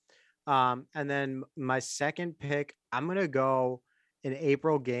 Yeah. And then my second pick, I'm gonna go an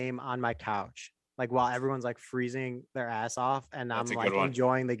April game on my couch, like while everyone's like freezing their ass off, and That's I'm a like good one.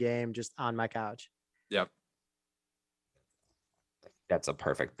 enjoying the game just on my couch. Yep. That's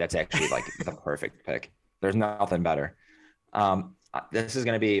actually like the perfect pick. There's nothing better. This is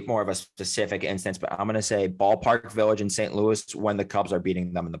going to be more of a specific instance, but I'm going to say Ballpark Village in St. Louis when the Cubs are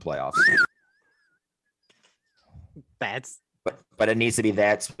beating them in the playoffs. That's But it needs to be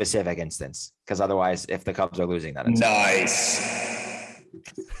that specific instance because otherwise, if the Cubs are losing, then it's Nice.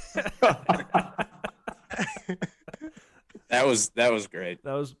 That was great.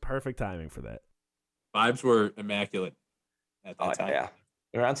 That was perfect timing for that. Vibes were immaculate at that time. Yeah,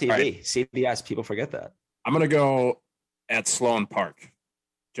 they're on TV, All right. CBS. People forget that. I'm gonna go at Sloan Park.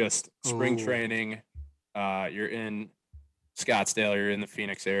 Just spring Ooh. training. You're in Scottsdale. You're in the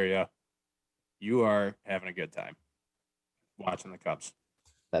Phoenix area. You are having a good time watching the Cubs.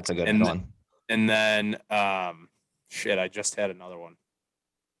 That's a good And one. And then, shit, I just had another one.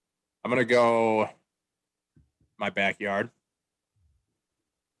 I'm gonna go my backyard.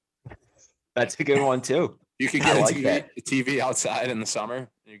 That's a good one too. You could I get like that. a TV outside in the summer.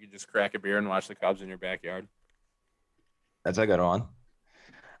 You could just crack a beer and watch the Cubs in your backyard. That's a good one.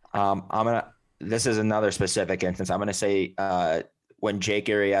 This is another specific instance. I'm gonna say when Jake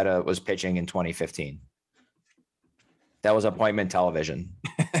Arrieta was pitching in 2015. That was appointment television.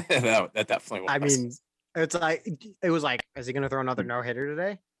 that definitely was. I mean, it was like, is he gonna throw another no hitter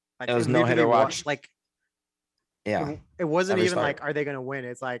today? Like, It was literally no-hitter wa- watch. Like Yeah. it wasn't Every even start. like, are they gonna win?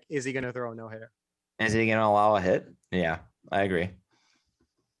 It's like, is he gonna throw a no hitter? Is he gonna allow a hit? Yeah, I agree.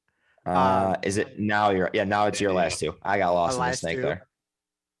 Is it now now it's your last two. I got lost in the last snake two. there.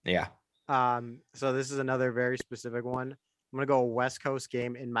 Yeah. So this is another very specific one. I'm gonna go a West Coast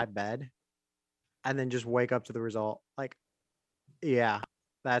game in my bed, and then just wake up to the result. Like, yeah,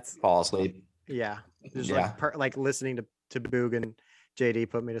 that's Fall asleep. yeah, just Yeah. like listening to Boog and JD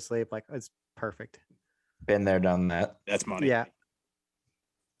put me to sleep. Like, it's perfect. Been there, done that. That's money. Yeah.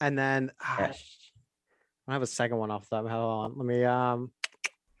 And then Yeah. I have a second one off the top. Hold on. Let me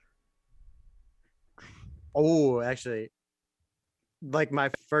oh, actually, like my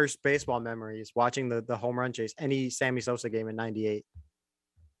first baseball memories watching the home run chase, any Sammy Sosa game in '98.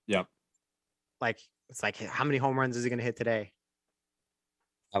 Yep. Like, it's like, how many home runs is he gonna hit today?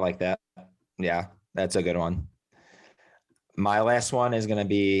 I like that. Yeah, that's a good one. My last one is gonna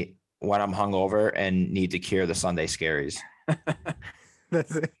be when I'm hungover and need to cure the Sunday scaries.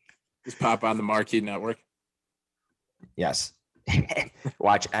 That's it. Just pop on the Marquee Network. Yes.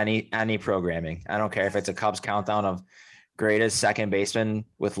 Watch any programming. I don't care if it's a Cubs countdown of greatest second baseman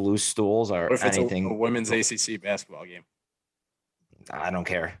with loose stools or What if it's anything. a women's ACC basketball game? I don't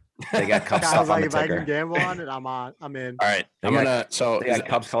care. They got Cubs I stuff was on like, the if I can ticker. gamble on it, I'm in. All right. They I'm got- gonna so They got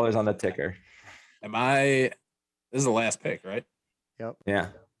Cubs colors on the ticker. this is the last pick, right? Yeah.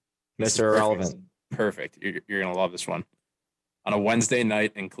 This is Mr. perfect. Irrelevant. Perfect. You're gonna love this one. On a Wednesday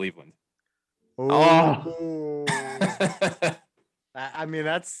night in Cleveland. Oh, I mean,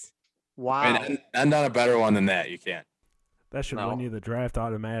 that's wow. And not a better one than that. You can't. That should No. win you the draft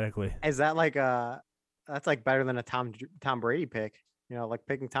automatically. Is that like that's like better than a Tom Brady pick? You know, like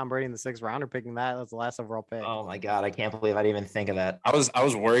picking Tom Brady in the 6th round or picking that's the last overall pick. Oh my God. I can't believe I didn't even think of that. I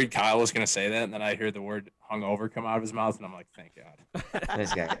was worried Kyle was gonna say that, and then I heard the word hungover come out of his mouth, and I'm like, thank God.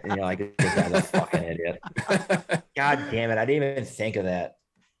 This guy, and you're like, this guy's a fucking idiot. God damn it. I didn't even think of that.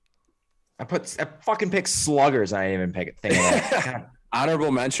 I fucking picked sluggers and I didn't even think of that. God,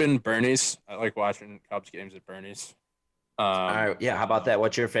 Honorable mention, Bernie's. I like watching Cubs games at Bernie's. All right, yeah. How about that?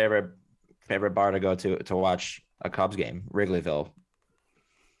 What's your favorite bar to go to watch a Cubs game? Wrigleyville.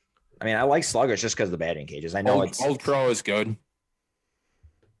 I mean, I like Sluggish just because of the batting cages. I know Old Crow is good.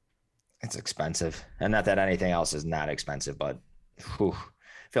 it's expensive, and not that anything else is not expensive, but whew,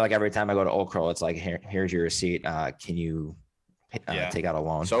 I feel like every time I go to Old Crow, it's like here's your receipt. Can you take out a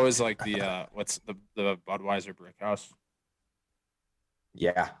loan? So is like the what's the Budweiser Brick House?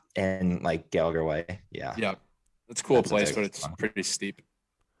 Yeah, and like Gallagher Way. Yeah. Yeah, it's a cool That's a place, big but it's one. pretty steep.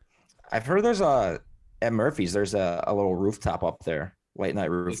 I've heard there's at Murphy's, there's a little rooftop up there, late night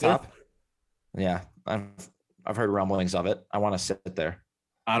there? rooftop. Yeah, I've heard rumblings of it. I want to sit there.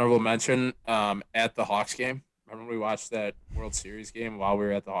 Honorable mention at the Hawks game. Remember when we watched that World Series game while we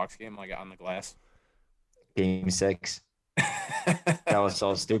were at the Hawks game, like on the glass? Game 6. That was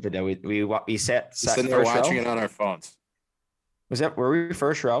so stupid that we sat Sitting there first watching row? it on our phones. Were we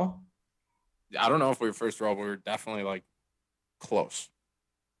first row? I don't know if we were first row, but we were definitely like close.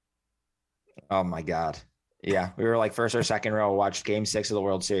 Oh my god. Yeah, we were like first or second row. Watched Game 6 of the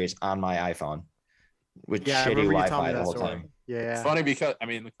World Series on my iPhone with Yeah, I shitty remember you telling Wi-Fi me the that whole story. time. Yeah. It's funny because I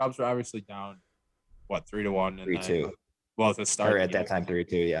mean the Cubs were obviously down, 3-1 and 3-2. Well, at the start Or of at the that game. time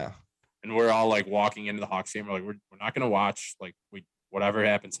 3-2. Yeah. And we're all like walking into the Hawks game. We're like, we're not gonna watch. Like whatever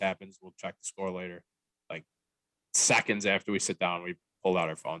happens. We'll check the score later. Like seconds after we sit down, we pulled out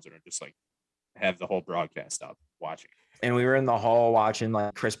our phones and are just like have the whole broadcast up watching. And we were in the hall watching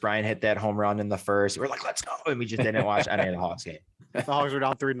like Chris Bryant hit that home run in the first. We're like, let's go. And we just didn't watch any of the Hawks game. The Hogs were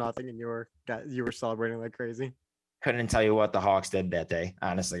down 3-0, and you were celebrating like crazy. Couldn't tell you what the Hawks did that day.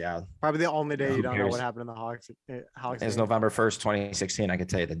 Honestly, God. Probably the only day Who you don't know cares? what happened in the Hawks. Hawks It was game. November 1st, 2016. I could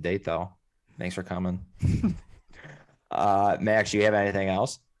tell you the date though. Thanks for coming. Max, you have anything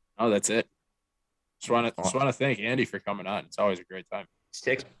else? Oh, that's it. Just want to thank Andy for coming on. It's always a great time.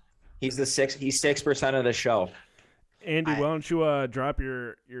 He's 6% of the show. Andy, why don't you drop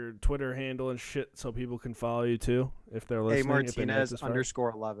your Twitter handle and shit so people can follow you too if they're A listening. if they made it Martinez this far?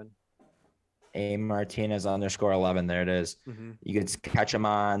 _11. A Martinez _11. There it is. Mhm. You can catch him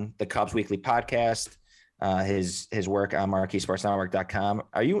on the Cubs Weekly podcast. His work on MarqueeSportsNetwork.com.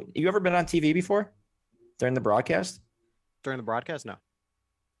 You ever been on TV before during the broadcast? During the broadcast, no.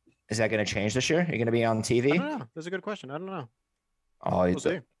 Is that going to change this year? You're going to be on I TV? don't know. That's a good question. I don't know. Oh, We'll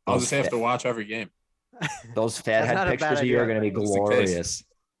see. I'll just have to watch every game. those That's fathead not a pictures bad of you are idea. going to be Just in case. glorious.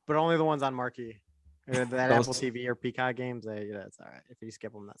 But only the ones on Marquee. That Those- Apple TV or Peacock games, that's all right. If you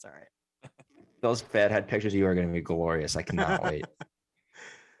skip them, that's all right. Those fathead pictures of you are going to be glorious. I cannot wait.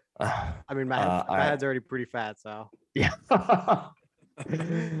 I mean, my all head's already pretty fat, so. Yeah. All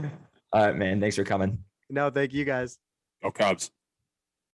right, man. Thanks for coming. No, thank you guys. Go Cubs.